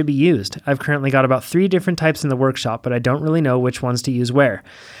each one should be used. I've currently got about 3 different types in the workshop, but I don't really know which ones to use where.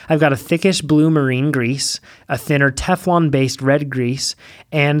 I've got a thickish blue marine grease, a thinner Teflon-based red grease,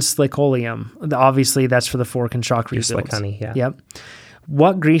 and Slickoleum. Obviously, that's for the fork and shock rebuilds. Slick honey, yeah. Yep.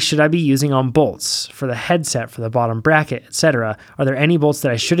 What grease should I be using on bolts, for the headset, for the bottom bracket, etc.? Are there any bolts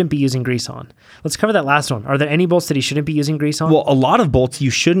that I shouldn't be using grease on? Let's cover that last one. Are there any bolts that he shouldn't be using grease on? Well, a lot of bolts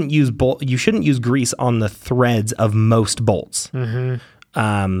you shouldn't use grease on the threads of most bolts.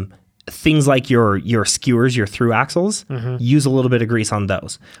 Mm-hmm. Things like your skewers, your through axles, use a little bit of grease on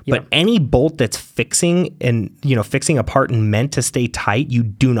those. Yep. But any bolt that's fixing a part and meant to stay tight, you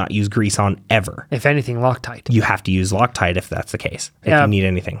do not use grease on ever. If anything, Loctite. You have to use Loctite if that's the case. If you need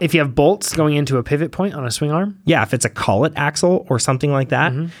anything. If you have bolts going into a pivot point on a swing arm? Yeah, if it's a collet axle or something like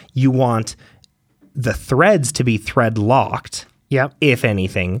that, you want the threads to be thread locked. Yep. If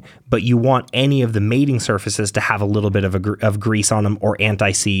anything, but you want any of the mating surfaces to have a little bit of grease on them, or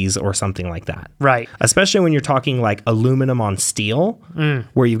anti-seize or something like that. Right. Especially when you're talking like aluminum on steel,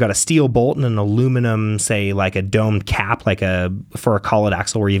 where you've got a steel bolt and an aluminum, say like a domed cap, for a collet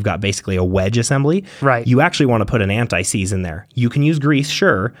axle where you've got basically a wedge assembly. Right. You actually want to put an anti-seize in there. You can use grease,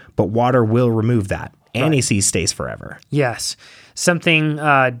 sure, but water will remove that. Anti-seize stays forever. Yes. Something,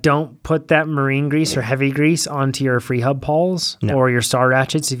 don't put that marine grease or heavy grease onto your free hub pawls or your star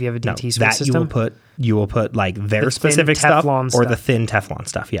ratchets if you have a DT Swiss That system. you will put like their The specific thin stuff Teflon or stuff. the thin Teflon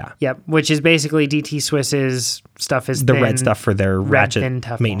stuff. Yeah. Yep, which is basically DT Swiss's stuff is The thin, red stuff for their thin ratchet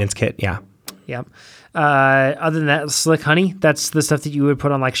Teflon. maintenance kit. Yeah. Yep. Other than that, slick honey, that's the stuff that you would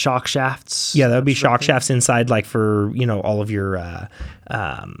put on like shock shafts. Yeah, that would be shock shafts inside, like for, all of your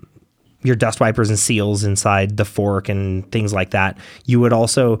dust wipers and seals inside the fork and things like that. You would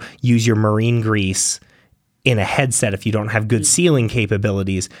also use your marine grease in a headset if you don't have good sealing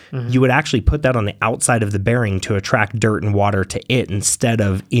capabilities. You would actually put that on the outside of the bearing to attract dirt and water to it instead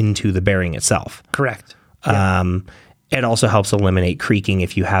of into the bearing itself. Correct. It also helps eliminate creaking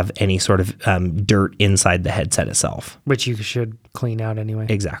if you have any sort of dirt inside the headset itself. Which you should clean out anyway.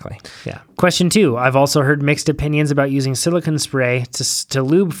 Exactly. Yeah. Question 2. I've also heard mixed opinions about using silicone spray to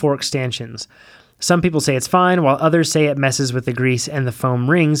lube fork stanchions. Some people say it's fine, while others say it messes with the grease and the foam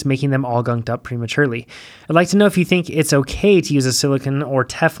rings, making them all gunked up prematurely. I'd like to know if you think it's okay to use a silicone or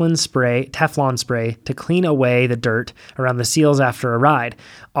Teflon spray to clean away the dirt around the seals after a ride,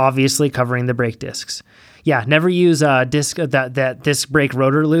 obviously covering the brake discs. Yeah, never use that disc brake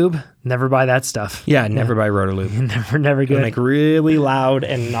rotor lube. Never buy that stuff. Yeah, never buy rotor lube. Never good. It'll make really loud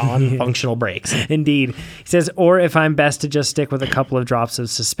and non-functional brakes. Indeed. He says, or if I'm best to just stick with a couple of drops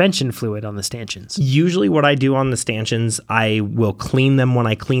of suspension fluid on the stanchions. Usually what I do on the stanchions, I will clean them when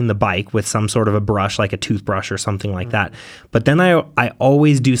I clean the bike with some sort of a brush, like a toothbrush or something like that. But then I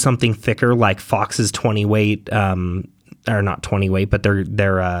always do something thicker, like Fox's 20 weight, or not 20 weight, but they're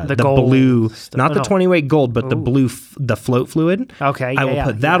the gold blue, stuff. not the 20 weight gold, but the blue, the float fluid. Okay, I will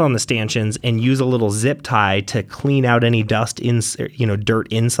put that on the stanchions and use a little zip tie to clean out any dust dirt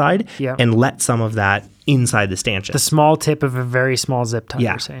inside, and let some of that inside the stanchion. The small tip of a very small zip tie,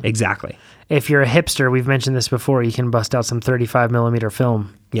 Yeah, you're saying. exactly. If you're a hipster, we've mentioned this before, you can bust out some 35 millimeter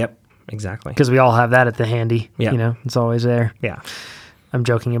film Yep, exactly. because we all have that at the handy. Yeah. It's always there. Yeah. I'm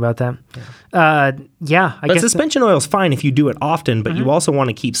joking about that. I But guess suspension oil is fine if you do it often, but you also want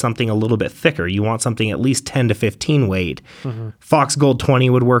to keep something a little bit thicker. You want something at least 10 to 15 weight. Fox Gold 20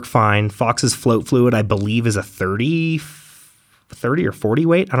 would work fine. Fox's float fluid, I believe, is a 30 or 40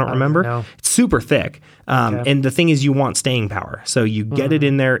 weight. I don't remember. know. It's super thick. And the thing is, you want staying power. So you get it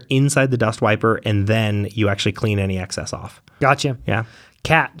in there inside the dust wiper, and then you actually clean any excess off. Gotcha. Yeah.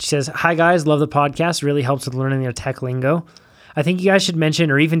 Kat, she says, hi guys, love the podcast. Really helps with learning your tech lingo. I think you guys should mention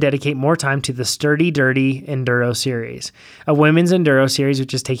or even dedicate more time to the Sturdy Dirty Enduro Series, a women's enduro series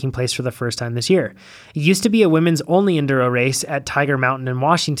which is taking place for the first time this year. It used to be a women's only enduro race at Tiger Mountain in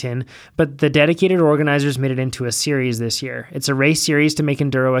Washington, but the dedicated organizers made it into a series this year. It's a race series to make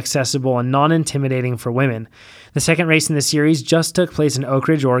enduro accessible and non-intimidating for women. The second race in the series just took place in Oak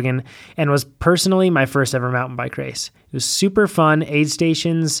Ridge, Oregon, and was personally my first ever mountain bike race. It was super fun. The aid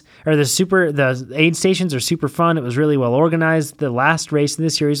stations are super fun. It was really well organized. The last race in the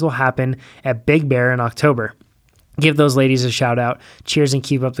series will happen at Big Bear in October. Give those ladies a shout out. Cheers and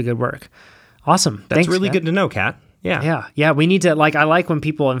keep up the good work. Awesome. That's Thanks, really Kat. good to know, Kat. Yeah. Yeah. We need to, I like when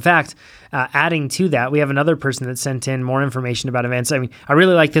people, in fact, adding to that, we have another person that sent in more information about events. I mean, I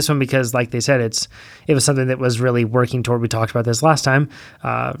really like this one because, like they said, it was something that was really working toward, we talked about this last time,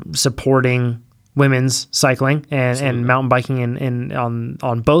 supporting women's cycling and mountain biking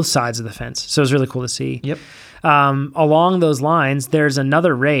on both sides of the fence. So it was really cool to see. Yep. Along those lines, there's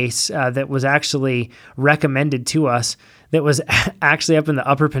another race that was actually recommended to us that was actually up in the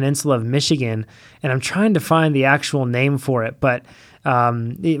Upper Peninsula of Michigan, and I'm trying to find the actual name for it, but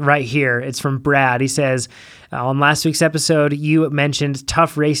right here, it's from Brad. He says, on last week's episode, you mentioned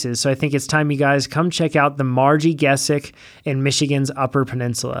tough races, so I think it's time you guys come check out the Margie Gessick in Michigan's Upper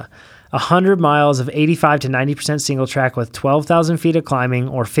Peninsula. 100 miles of 85 to 90% single track with 12,000 feet of climbing,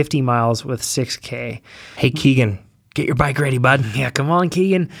 or 50 miles with 6K. Hey, Keegan, get your bike ready, bud. Yeah, come on,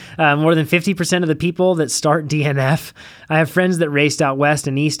 Keegan. More than 50% of the people that start DNF. I have friends that raced out west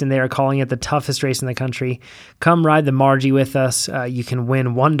and east, and they are calling it the toughest race in the country. Come ride the Margie with us. You can win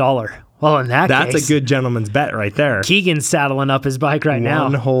 $1. Well, in that case, That's a good gentleman's bet right there. Keegan's saddling up his bike right now.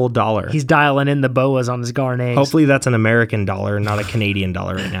 $1 whole dollar. He's dialing in the boas on his Garnets. Hopefully that's an American dollar, not a Canadian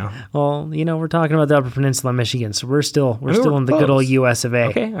dollar right now. Well, we're talking about the Upper Peninsula of Michigan, so we're still in the good old U.S. of A.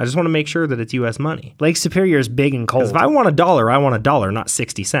 Okay, I just want to make sure that it's U.S. money. Lake Superior is big and cold. If I want $1, I want $1, not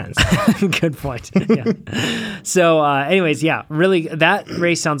 60 cents. Good point. Yeah. So, anyways, yeah, really, that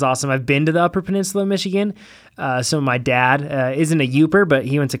race sounds awesome. I've been to the Upper Peninsula of Michigan. So my dad isn't a Youper, but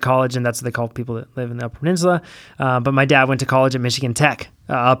he went to college, and that's what they call people that live in the Upper Peninsula. But my dad went to college at Michigan Tech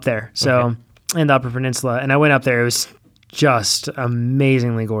up there, so in the Upper Peninsula. And I went up there. It was just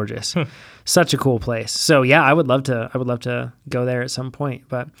amazingly gorgeous. Such a cool place. So yeah, I would love to go there at some point.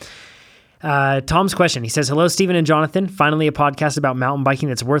 But Tom's question, he says, hello, Stephen and Jonathan. Finally, a podcast about mountain biking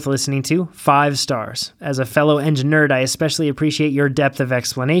that's worth listening to. 5 stars. As a fellow engine nerd, I especially appreciate your depth of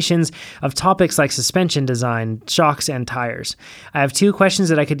explanations of topics like suspension design, shocks, and tires. I have 2 questions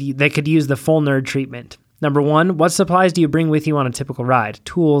that could use the full nerd treatment. Number 1, what supplies do you bring with you on a typical ride?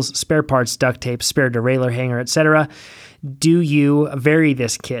 Tools, spare parts, duct tape, spare derailleur hanger, etc. Do you vary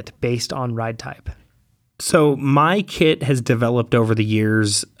this kit based on ride type? So my kit has developed over the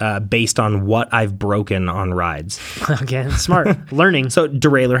years based on what I've broken on rides. Okay, smart. Learning. So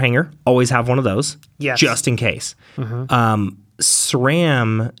derailleur hanger, always have one of those, Yes. just in case.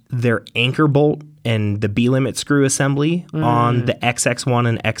 SRAM, their anchor bolt and the B-limit screw assembly on the XX1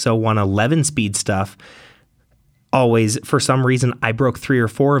 and X01 11-speed stuff, always, for some reason, I broke 3 or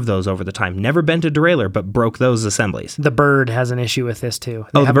 4 of those over the time. Never been to derailleur, but broke those assemblies. The Bird has an issue with this too.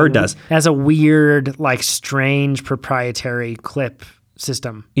 Oh, the Bird does. It has a weird, like strange proprietary clip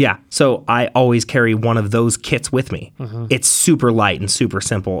system. Yeah, so I always carry one of those kits with me. It's super light and super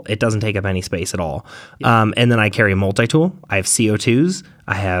simple. It doesn't take up any space at all. And then I carry a multi-tool. I have CO2s.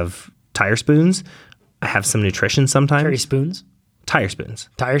 I have tire spoons. I have some nutrition sometimes. Carry spoons? Tire spoons.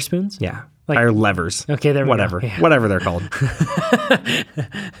 Tire spoons? Yeah. Like- tire levers. Okay, there we go. Whatever. Yeah. Whatever they're called.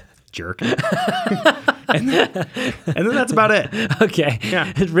 Jerk. and then that's about it. Okay.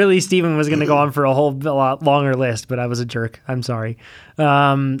 Yeah. Really, Steven was going to go on for a lot longer list, but I was a jerk. I'm sorry.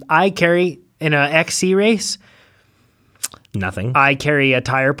 I carry, in a XC race, Nothing. I carry a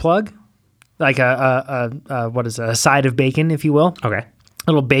tire plug, like a side of bacon, if you will. Okay.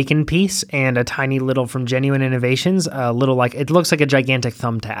 Little bacon piece and a tiny little from Genuine Innovations, a little like, it looks like a gigantic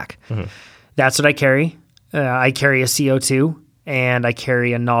thumbtack. That's what I carry. I carry a CO2 and I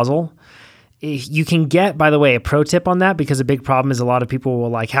carry a nozzle. You can get, by the way, a pro tip on that, because a big problem is a lot of people will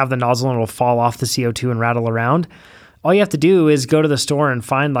like have the nozzle and it'll fall off the CO2 and rattle around. All you have to do is go to the store and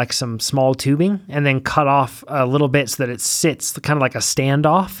find like some small tubing and then cut off a little bit so that it sits kind of like a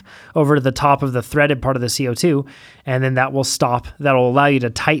standoff over to the top of the threaded part of the CO2. And then that will stop. That'll allow you to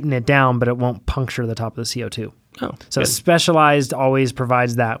tighten it down, but it won't puncture the top of the CO2. Oh, So good. Specialized always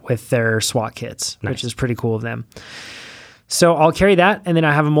provides that with their SWAT kits, which is pretty cool of them. So I'll carry that, and then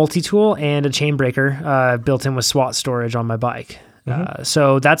I have a multi-tool and a chain breaker built in with SWAT storage on my bike.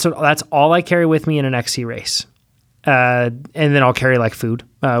 So that's all I carry with me in an XC race. And then I'll carry like food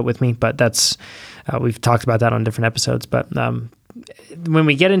with me, but that's we've talked about that on different episodes. But when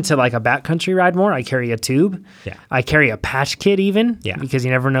we get into like a backcountry ride more, I carry a tube. Yeah. I carry a patch kit even, because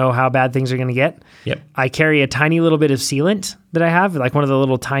you never know how bad things are going to get. Yep. I carry a tiny little bit of sealant that I have, like one of the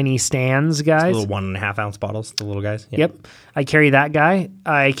little tiny stands guys. Little 1.5 ounce bottles, the little guys. Yeah. Yep. I carry that guy.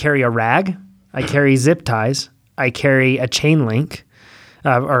 I carry a rag. I carry zip ties. I carry a chain link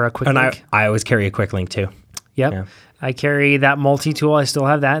or a quick And link. I always carry a quick link too. Yep. Yeah. I carry that multi-tool. I still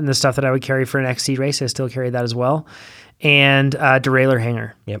have that. And the stuff that I would carry for an XC race, I still carry that as well. And derailleur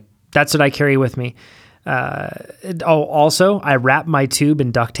hanger. Yep. That's what I carry with me. Also, I wrap my tube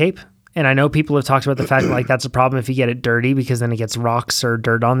in duct tape. And I know people have talked about the fact like that's a problem if you get it dirty, because then it gets rocks or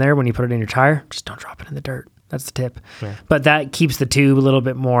dirt on there when you put it in your tire. Just don't drop it in the dirt. That's the tip. Yeah. But that keeps the tube a little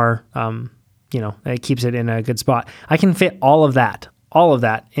bit more, it keeps it in a good spot. I can fit all of that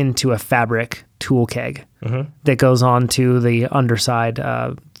into a fabric tool keg that goes onto the underside,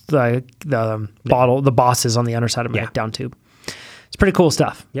 the bottle, the bosses on the underside of my down tube. It's pretty cool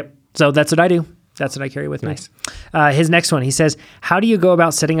stuff. Yep. So that's what I do. That's what I carry with Nice. me. His next one, he says, how do you go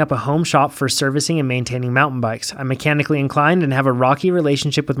about setting up a home shop for servicing and maintaining mountain bikes? I'm mechanically inclined and have a rocky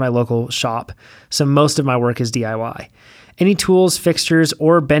relationship with my local shop, so most of my work is DIY. Any tools, fixtures,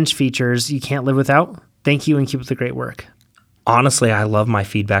 or bench features you can't live without? Thank you and keep up the great work. Honestly, I love my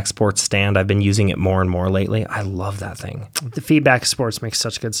Feedback Sports stand. I've been using it more and more lately. I love that thing. The Feedback Sports makes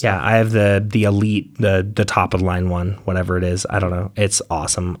such good stuff. Yeah, I have the Elite, the top of the line one, whatever it is. I don't know. It's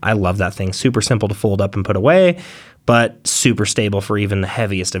awesome. I love that thing. Super simple to fold up and put away, but super stable for even the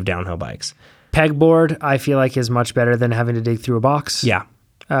heaviest of downhill bikes. Pegboard, I feel like, is much better than having to dig through a box. Yeah.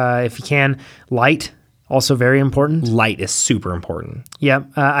 If you can. Light, also very important. Light is super important.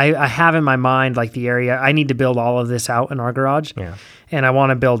 Yep. I have in my mind like the area. I need to build all of this out in our garage. Yeah. And I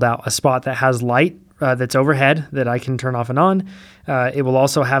want to build out a spot that has light that's overhead that I can turn off and on. It will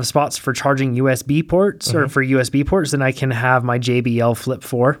also have spots for charging USB ports or for USB ports. Then I can have my JBL Flip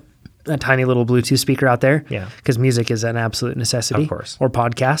 4, a tiny little Bluetooth speaker out there. Yeah. Because music is an absolute necessity. Of course. Or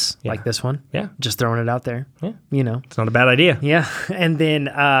podcasts Yeah. like this one. Yeah. Just throwing it out there. Yeah. You know. It's not a bad idea. Yeah. And then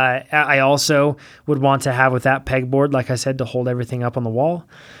I also would want to have with that pegboard, like I said, to hold everything up on the wall.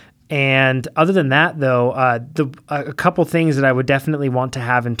 And other than that, though, a couple things that I would definitely want to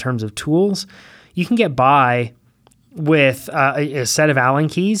have in terms of tools, you can get by with a set of Allen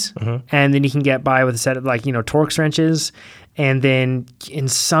keys, and then you can get by with a set of Torx wrenches. And then in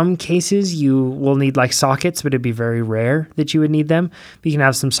some cases you will need like sockets, but it'd be very rare that you would need them. But you can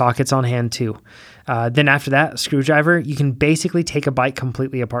have some sockets on hand too. Then after that, a screwdriver, you can basically take a bike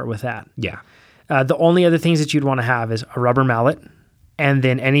completely apart with that. Yeah. The only other things that you'd want to have is a rubber mallet, and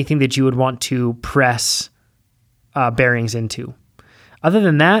then anything that you would want to press bearings into. Other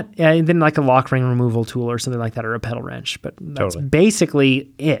than that, then like a lock ring removal tool or something like that, or a pedal wrench. But that's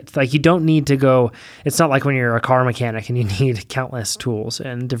basically it. Like you don't need to go, it's not like when you're a car mechanic and you need countless tools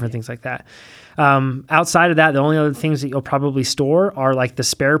and different things like that. Outside of that, the only other things that you'll probably store are like the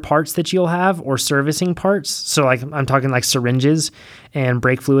spare parts that you'll have or servicing parts. So like I'm talking like syringes and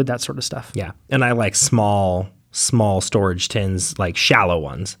brake fluid, that sort of stuff. Yeah. And I like small storage tins, like shallow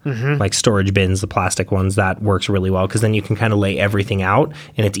ones, like storage bins, the plastic ones. That works really well because then you can kind of lay everything out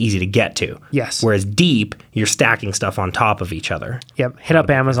and it's easy to get to. Yes. Whereas deep, you're stacking stuff on top of each other. Yep. Hit up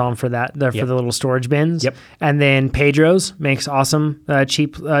Amazon for that, for the little storage bins. Yep. And then Pedro's makes awesome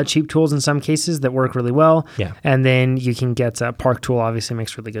cheap tools in some cases that work really well. Yeah. And then you can get Park Tool, obviously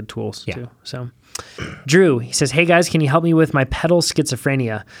makes really good tools too. So Drew, he says, hey guys, can you help me with my pedal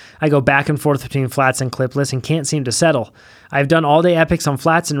schizophrenia? I go back and forth between flats and clipless and can't seem to settle. I've done all day epics on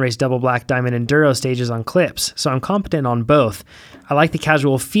flats and raced double black diamond enduro stages on clips, so I'm competent on both. I like the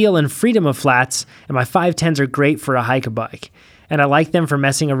casual feel and freedom of flats, and my 510s are great for a hike bike. And I like them for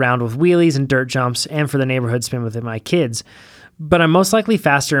messing around with wheelies and dirt jumps and for the neighborhood spin with my kids. But I'm most likely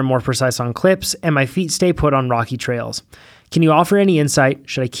faster and more precise on clips, and my feet stay put on rocky trails. Can you offer any insight?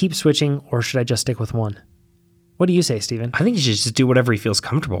 Should I keep switching or should I just stick with one? What do you say, Steven? I think you should just do whatever he feels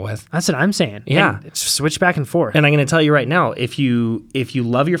comfortable with. That's what I'm saying. Yeah. And switch back and forth. And I'm going to tell you right now, if you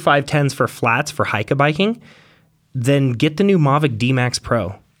love your 510s for flats for hike biking, then get the new Mavic D-Max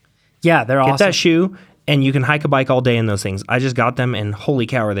Pro. Yeah, they're awesome. Get that shoe and you can hike a bike all day in those things. I just got them and holy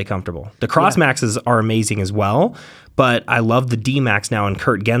cow, are they comfortable. The Cross Maxes are amazing as well, but I love the D-Max now, and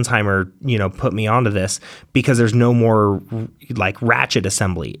Kurt Gensheimer, put me onto this because there's no more like ratchet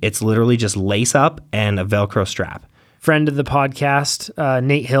assembly. It's literally just lace up and a Velcro strap. Friend of the podcast,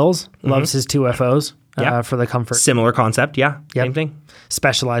 Nate Hills, loves his 2FOs for the comfort. Similar concept, same thing.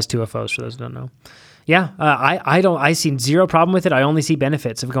 Specialized 2FOs for those who don't know. Yeah, I see zero problem with it. I only see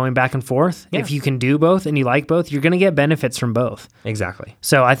benefits of going back and forth. Yeah. If you can do both and you like both, you're going to get benefits from both. Exactly.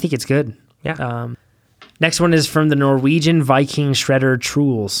 So I think it's good. Yeah. Next one is from the Norwegian Viking shredder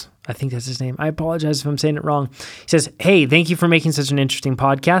Truls. I think that's his name. I apologize if I'm saying it wrong. He says, hey, thank you for making such an interesting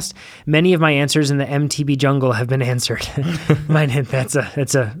podcast. Many of my answers in the MTB jungle have been answered.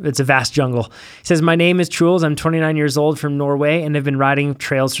 It's a vast jungle. He says, my name is Truls. I'm 29 years old from Norway and have been riding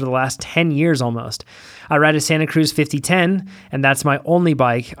trails for the last 10 years almost. I ride a Santa Cruz 5010, and that's my only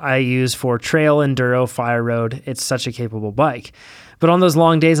bike I use for trail, enduro, fire road. It's such a capable bike. But on those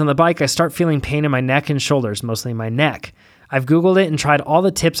long days on the bike, I start feeling pain in my neck and shoulders, mostly my neck. I've Googled it and tried all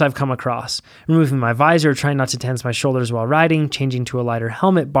the tips I've come across. Removing my visor, trying not to tense my shoulders while riding, changing to a lighter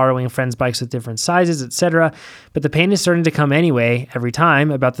helmet, borrowing friends' bikes with different sizes, etc. But the pain is starting to come anyway, every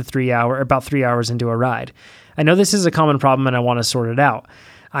time, about 3 hours into a ride. I know this is a common problem and I want to sort it out.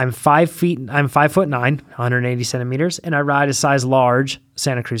 I'm 5'9", 180 centimeters, and I ride a size large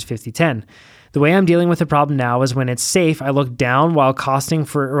Santa Cruz 5010. The way I'm dealing with the problem now is when it's safe, I look down while coasting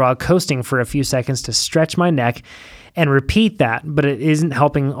for a few seconds to stretch my neck and repeat that, but it isn't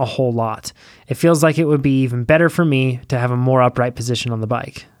helping a whole lot. It feels like it would be even better for me to have a more upright position on the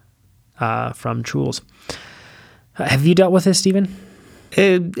bike. From Truls. Have you dealt with this, Steven?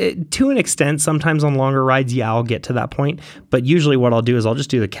 To an extent, sometimes on longer rides, I'll get to that point. But usually what I'll do is I'll just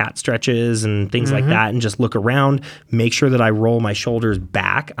do the cat stretches and things like that and just look around, make sure that I roll my shoulders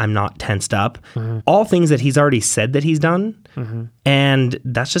back. I'm not tensed up. All things that he's already said that he's done. And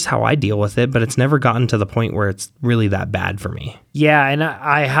that's just how I deal with it. But it's never gotten to the point where it's really that bad for me. Yeah, and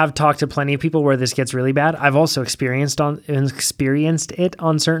I have talked to plenty of people where this gets really bad. I've also experienced it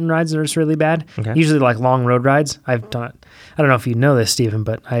on certain rides that it's really bad. Okay. Usually like long road rides. I've done it. I don't know if you know this, Steven,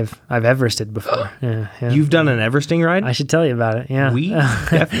 but I've Everested before. Yeah. You've done an Everesting ride? I should tell you about it. Yeah, we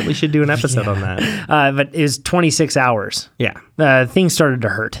definitely should do an episode on that. But it was 26 hours. Yeah, things started to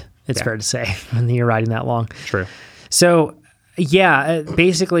hurt. It's fair to say when you're riding that long. True. So. Yeah,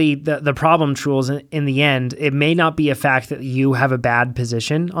 basically the problem, Truls, in the end, it may not be a fact that you have a bad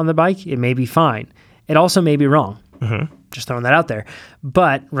position on the bike. It may be fine. It also may be wrong. Just throwing that out there.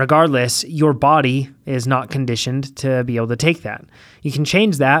 But regardless, your body is not conditioned to be able to take that. You can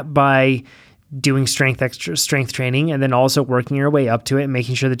change that by doing extra strength training, and then also working your way up to it and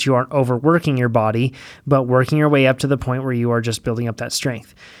making sure that you aren't overworking your body, but working your way up to the point where you are just building up that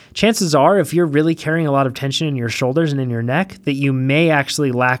strength. Chances are, if you're really carrying a lot of tension in your shoulders and in your neck, that you may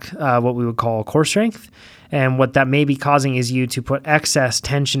actually lack what we would call core strength. And what that may be causing is you to put excess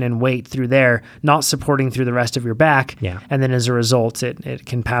tension and weight through there, not supporting through the rest of your back. Yeah. And then as a result, it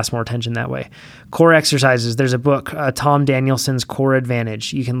can pass more tension that way. Core exercises. There's a book, Tom Danielson's Core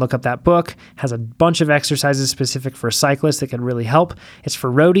Advantage. You can look up that book. It has a bunch of exercises specific for cyclists that could really help. It's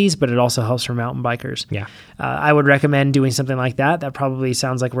for roadies, but it also helps for mountain bikers. Yeah. I would recommend doing something like that. That probably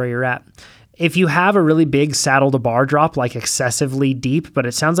sounds like where you're at. If you have a really big saddle to bar drop, like excessively deep, but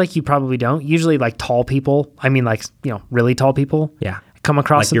it sounds like you probably don't. Usually like tall people, really tall people. Yeah. Come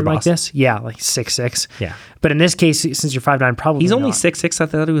across Like something your like boss. this. Yeah, like 6'6". Yeah. But in this case, since you're 5'9", probably He's only not. 6'6". I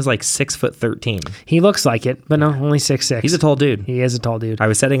thought he was like 6'13". He looks like it, but no, only 6'6". He's a tall dude. He is a tall dude. I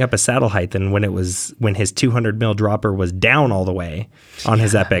was setting up a saddle height, and when his 200 mil dropper was down all the way on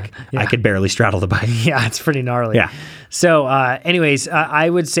his Epic, I could barely straddle the bike. Yeah, it's pretty gnarly. Yeah. So anyways,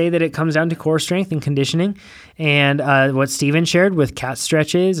 I would say that it comes down to core strength and conditioning. And what Steven shared with cat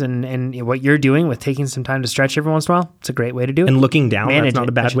stretches and what you're doing with taking some time to stretch every once in a while, it's a great way to do it. And looking down, Manage that's not it,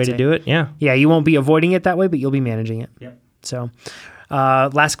 a I bad should way to say. do it. Yeah. Yeah, you won't be avoiding it that way, but you'll be managing it. Yep. So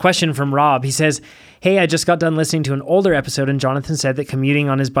last question from Rob. He says, hey, I just got done listening to an older episode and Jonathan said that commuting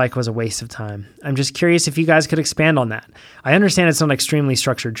on his bike was a waste of time. I'm just curious if you guys could expand on that. I understand it's not extremely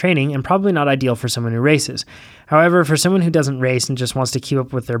structured training and probably not ideal for someone who races. However, for someone who doesn't race and just wants to keep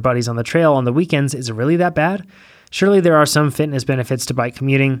up with their buddies on the trail on the weekends, is it really that bad? Surely there are some fitness benefits to bike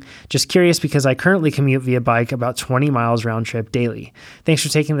commuting. Just curious because I currently commute via bike about 20 miles round trip daily. Thanks for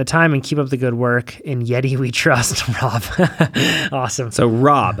taking the time and keep up the good work. In Yeti we trust, Rob. Awesome. So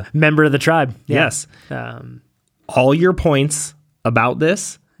Rob, Member of the tribe. Yeah. yes, all your points about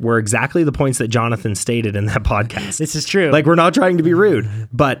this were exactly the points that Jonathan stated in that podcast. This is true. Like, we're not trying to be rude,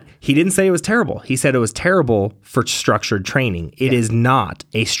 but he didn't say it was terrible. He said it was terrible for structured training. It is not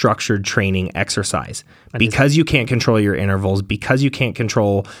a structured training exercise. Because you can't control your intervals, because you can't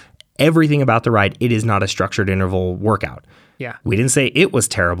control everything about the ride, it is not a structured interval workout. Yeah. We didn't say it was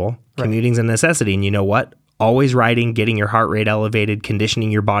terrible. Commuting's a necessity. And you know what? Always riding, getting your heart rate elevated,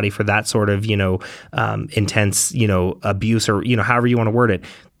 conditioning your body for that sort of, intense, abuse or, however you want to word it.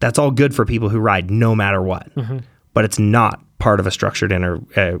 That's all good for people who ride no matter what. Mm-hmm. But it's not part of a structured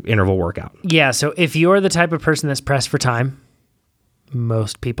interval workout. Yeah. So if you're the type of person that's pressed for time,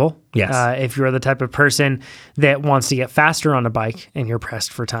 most people. Yes. If you're the type of person that wants to get faster on a bike and you're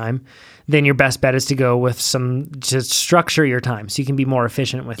pressed for time, then your best bet is to go with to structure your time so you can be more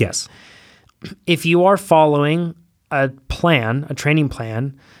efficient with it. Yes. If you are following a training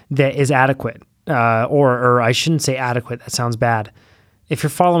plan that is adequate, or I shouldn't say adequate, that sounds bad. If you're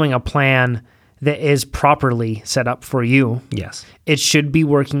following a plan that is properly set up for you, Yes. it should be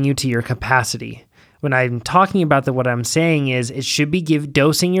working you to your capacity. When I'm talking about that, what I'm saying is it should be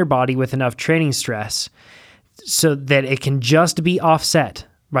dosing your body with enough training stress so that it can just be offset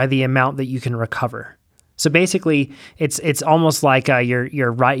by the amount that you can recover. So basically, it's almost like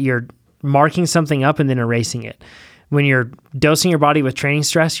you're marking something up and then erasing it. When you're dosing your body with training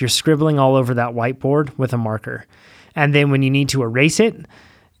stress, you're scribbling all over that whiteboard with a marker. And then when you need to erase it,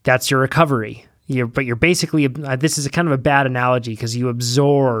 that's your recovery. But you're basically, this is a kind of a bad analogy because you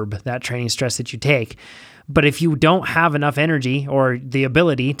absorb that training stress that you take. But if you don't have enough energy or the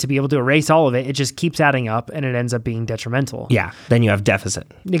ability to be able to erase all of it, it just keeps adding up and it ends up being detrimental. Yeah. Then you have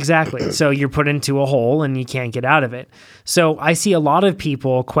deficit. Exactly. So you're put into a hole and you can't get out of it. So I see a lot of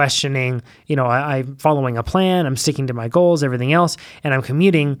people questioning, I'm following a plan, I'm sticking to my goals, everything else, and I'm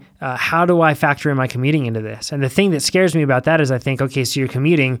commuting. How do I factor in my commuting into this? And the thing that scares me about that is I think, okay, so you're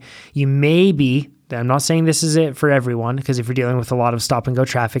commuting, you may be, I'm not saying this is it for everyone, because if you're dealing with a lot of stop and go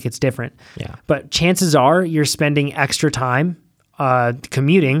traffic, it's different. Yeah. But chances are you're spending extra time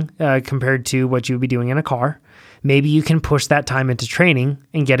commuting compared to what you would be doing in a car. Maybe you can push that time into training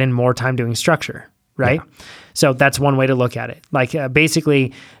and get in more time doing structure, right? Yeah. So that's one way to look at it. Like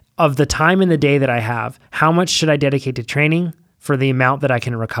basically, of the time in the day that I have, how much should I dedicate to training for the amount that I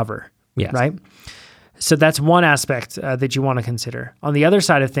can recover? Yes. Right? So that's one aspect that you want to consider. On the other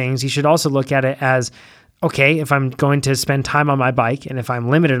side of things, you should also look at it as, okay, if I'm going to spend time on my bike and if I'm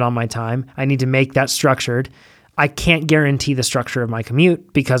limited on my time, I need to make that structured. I can't guarantee the structure of my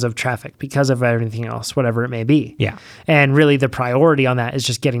commute because of traffic, because of everything else, whatever it may be. Yeah. And really the priority on that is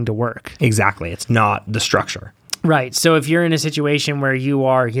just getting to work. Exactly. It's not the structure. Right. So if you're in a situation where you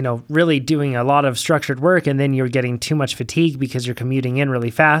are, really doing a lot of structured work and then you're getting too much fatigue because you're commuting in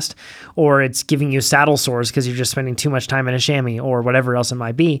really fast, or it's giving you saddle sores because you're just spending too much time in a chamois or whatever else it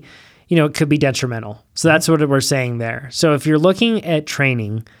might be, it could be detrimental. So that's what we're saying there. So if you're looking at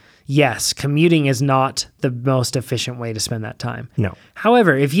training, yes, commuting is not the most efficient way to spend that time. No.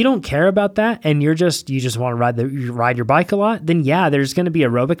 However, if you don't care about that and you just want to ride your bike a lot, then yeah, there's going to be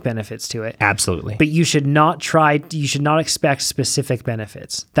aerobic benefits to it. Absolutely. But you should not expect specific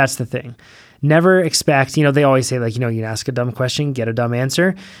benefits. That's the thing. Never expect, they always say you can ask a dumb question, get a dumb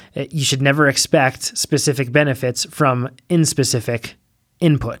answer. You should never expect specific benefits from inspecific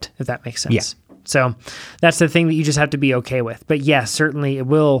input, if that makes sense. Yeah. So that's the thing that you just have to be okay with. But yes, certainly it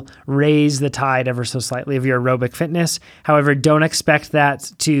will raise the tide ever so slightly of your aerobic fitness. However, don't expect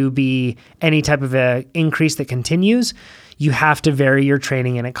that to be any type of a increase that continues. You have to vary your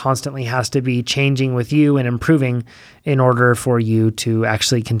training, and it constantly has to be changing with you and improving in order for you to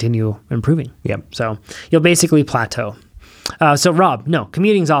actually continue improving. Yep. So you'll basically plateau. So Rob, no,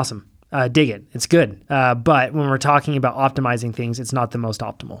 commuting's awesome. Dig it. It's good. But when we're talking about optimizing things, it's not the most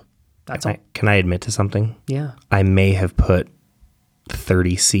optimal. That's all. Can I admit to something? Yeah. I may have put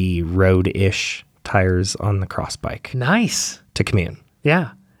 30C road-ish tires on the cross bike Nice. to commute.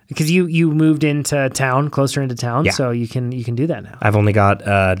 Yeah. Because you moved into town, closer into town, Yeah. so you can do that now. I've only got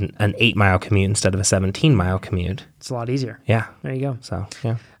an 8-mile commute instead of a 17-mile commute. It's a lot easier. Yeah. There you go. So,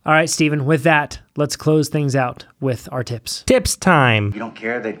 yeah. All right, Stephen, with that, let's close things out with our tips. Tips time. You don't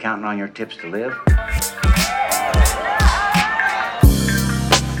care they're counting on your tips to live?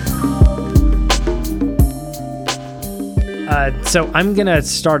 So I'm going to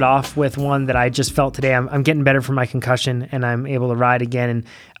start off with one that I just felt today. I'm getting better from my concussion, and I'm able to ride again.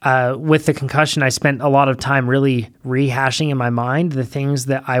 And with the concussion, I spent a lot of time really rehashing in my mind the things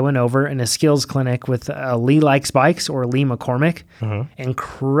that I went over in a skills clinic with Lee Likes Bikes, or Lee McCormick.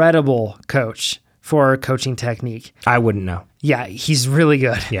 Incredible coach for coaching technique. I wouldn't know. Yeah, he's really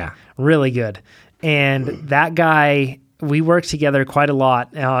good. Yeah. Really good. And that guy, we worked together quite a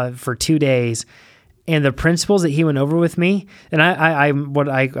lot for 2 days. And the principles that he went over with me, and I'm what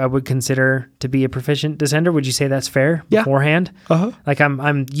I would consider to be a proficient descender. Would you say that's fair? Yeah. Beforehand? Uh-huh. Like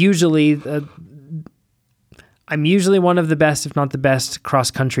I'm usually one of the best, if not the best,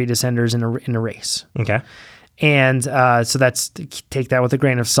 cross country descenders in a race. Okay. And so take that with a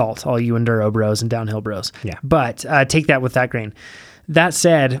grain of salt, all you enduro bros and downhill bros. Yeah. But take that with that grain. That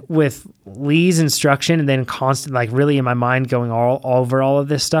said, with Lee's instruction and then constant, really in my mind going all over all of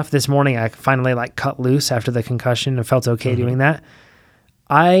this stuff, this morning I finally cut loose after the concussion and felt okay doing that.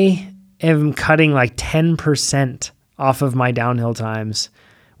 I am cutting 10% off of my downhill times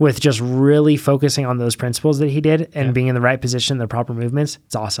with just really focusing on those principles that he did and being in the right position, the proper movements.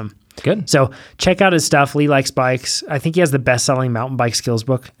 It's awesome. Good. So check out his stuff. Lee Likes Bikes. I think he has the best-selling mountain bike skills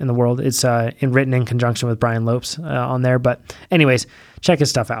book in the world. It's written in conjunction with Brian Lopes on there. But anyways, check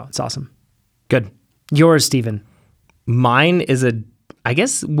his stuff out. It's awesome. Good. Yours, Stephen. Mine is I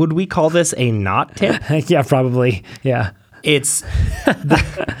guess, would we call this a not tip? Yeah, probably. Yeah. It's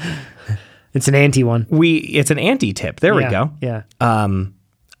It's an anti one. it's an anti-tip. There we go. Yeah.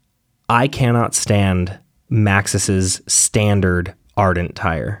 I cannot stand Maxxis's standard Ardent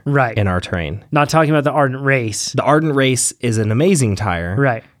tire Right. in our terrain. Not talking about the Ardent Race. The Ardent Race is an amazing tire.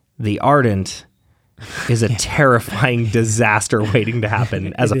 Right. The Ardent is a terrifying disaster waiting to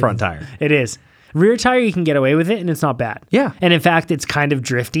happen as a front tire. It is. Rear tire, you can get away with it, and it's not bad. Yeah. And in fact, it's kind of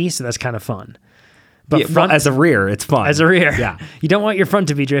drifty, so that's kind of fun. But Yeah, well, as a rear, it's fun. as a rear, Yeah. you don't want your front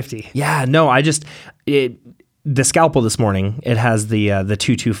to be drifty. Yeah, no, the Scalpel this morning, it has the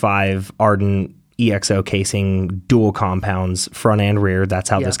 225 Ardent EXO casing, dual compounds, front and rear. That's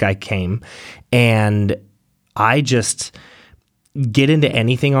how this guy came. And I just get into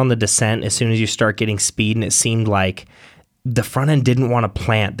anything on the descent as soon as you start getting speed, and it seemed like the front end didn't want to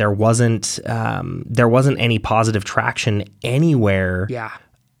plant. There wasn't any positive traction anywhere. Yeah.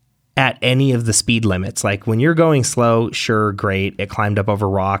 At any of the speed limits. Like when you're going slow, sure, great. It climbed up over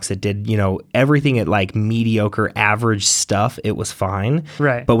rocks. It did, everything at mediocre average stuff. It was fine.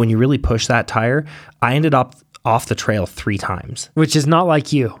 Right. But when you really push that tire, I ended up off the trail 3 times. Which is not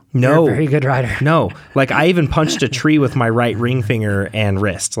like you. No. You're a very good rider. No. I even punched a tree with my right ring finger and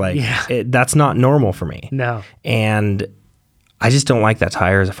wrist. That's not normal for me. No. And I just don't like that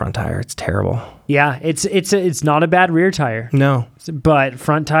tire as a front tire. It's terrible. Yeah, it's not a bad rear tire, No. but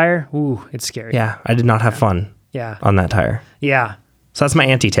front tire, ooh, it's scary. Yeah. I did not have fun Yeah. on that tire. Yeah. So that's my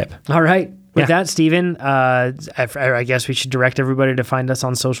anti-tip. All right. With Yeah. that, Stephen, I guess we should direct everybody to find us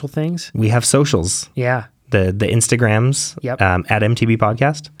on social things. We have socials. Yeah. The Instagrams Yep. At MTB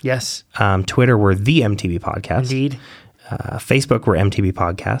Podcast. Yes. Twitter, we're the MTB Podcast. Indeed. Facebook, we're MTB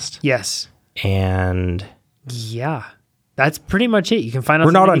Podcast. Yes. And Yeah. That's pretty much it. You can find us.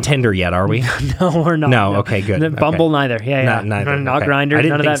 We're not on Tinder yet, are we? No, we're not. No, okay, good. Bumble, neither. Yeah. Neither. Not Okay. Grindr, I didn't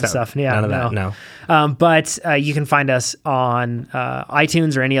none of think that so. stuff. Yeah, None of that, no. But you can find us on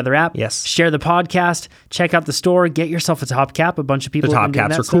iTunes or any other app. Yes. Share the podcast. Check out the store. Get yourself a top cap. A bunch of people The have top been doing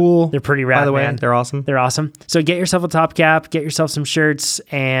caps that are stuff. cool. They're pretty rad, by the way. man. They're awesome. They're awesome. So get yourself a top cap. Get yourself some shirts.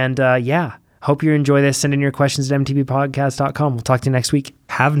 And hope you enjoy this. Send in your questions at mtbpodcast.com. We'll talk to you next week.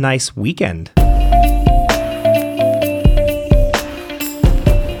 Have a nice weekend.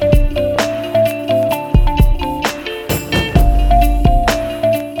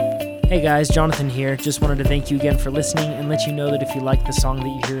 Hey guys, Jonathan here. Just wanted to thank you again for listening and let you know that if you like the song that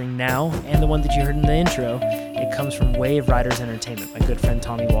you're hearing now and the one that you heard in the intro, it comes from Wave Riders Entertainment, my good friend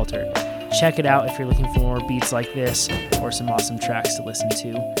Tommy Walter. Check it out if you're looking for more beats like this or some awesome tracks to listen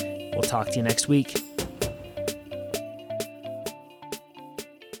to. We'll talk to you next week.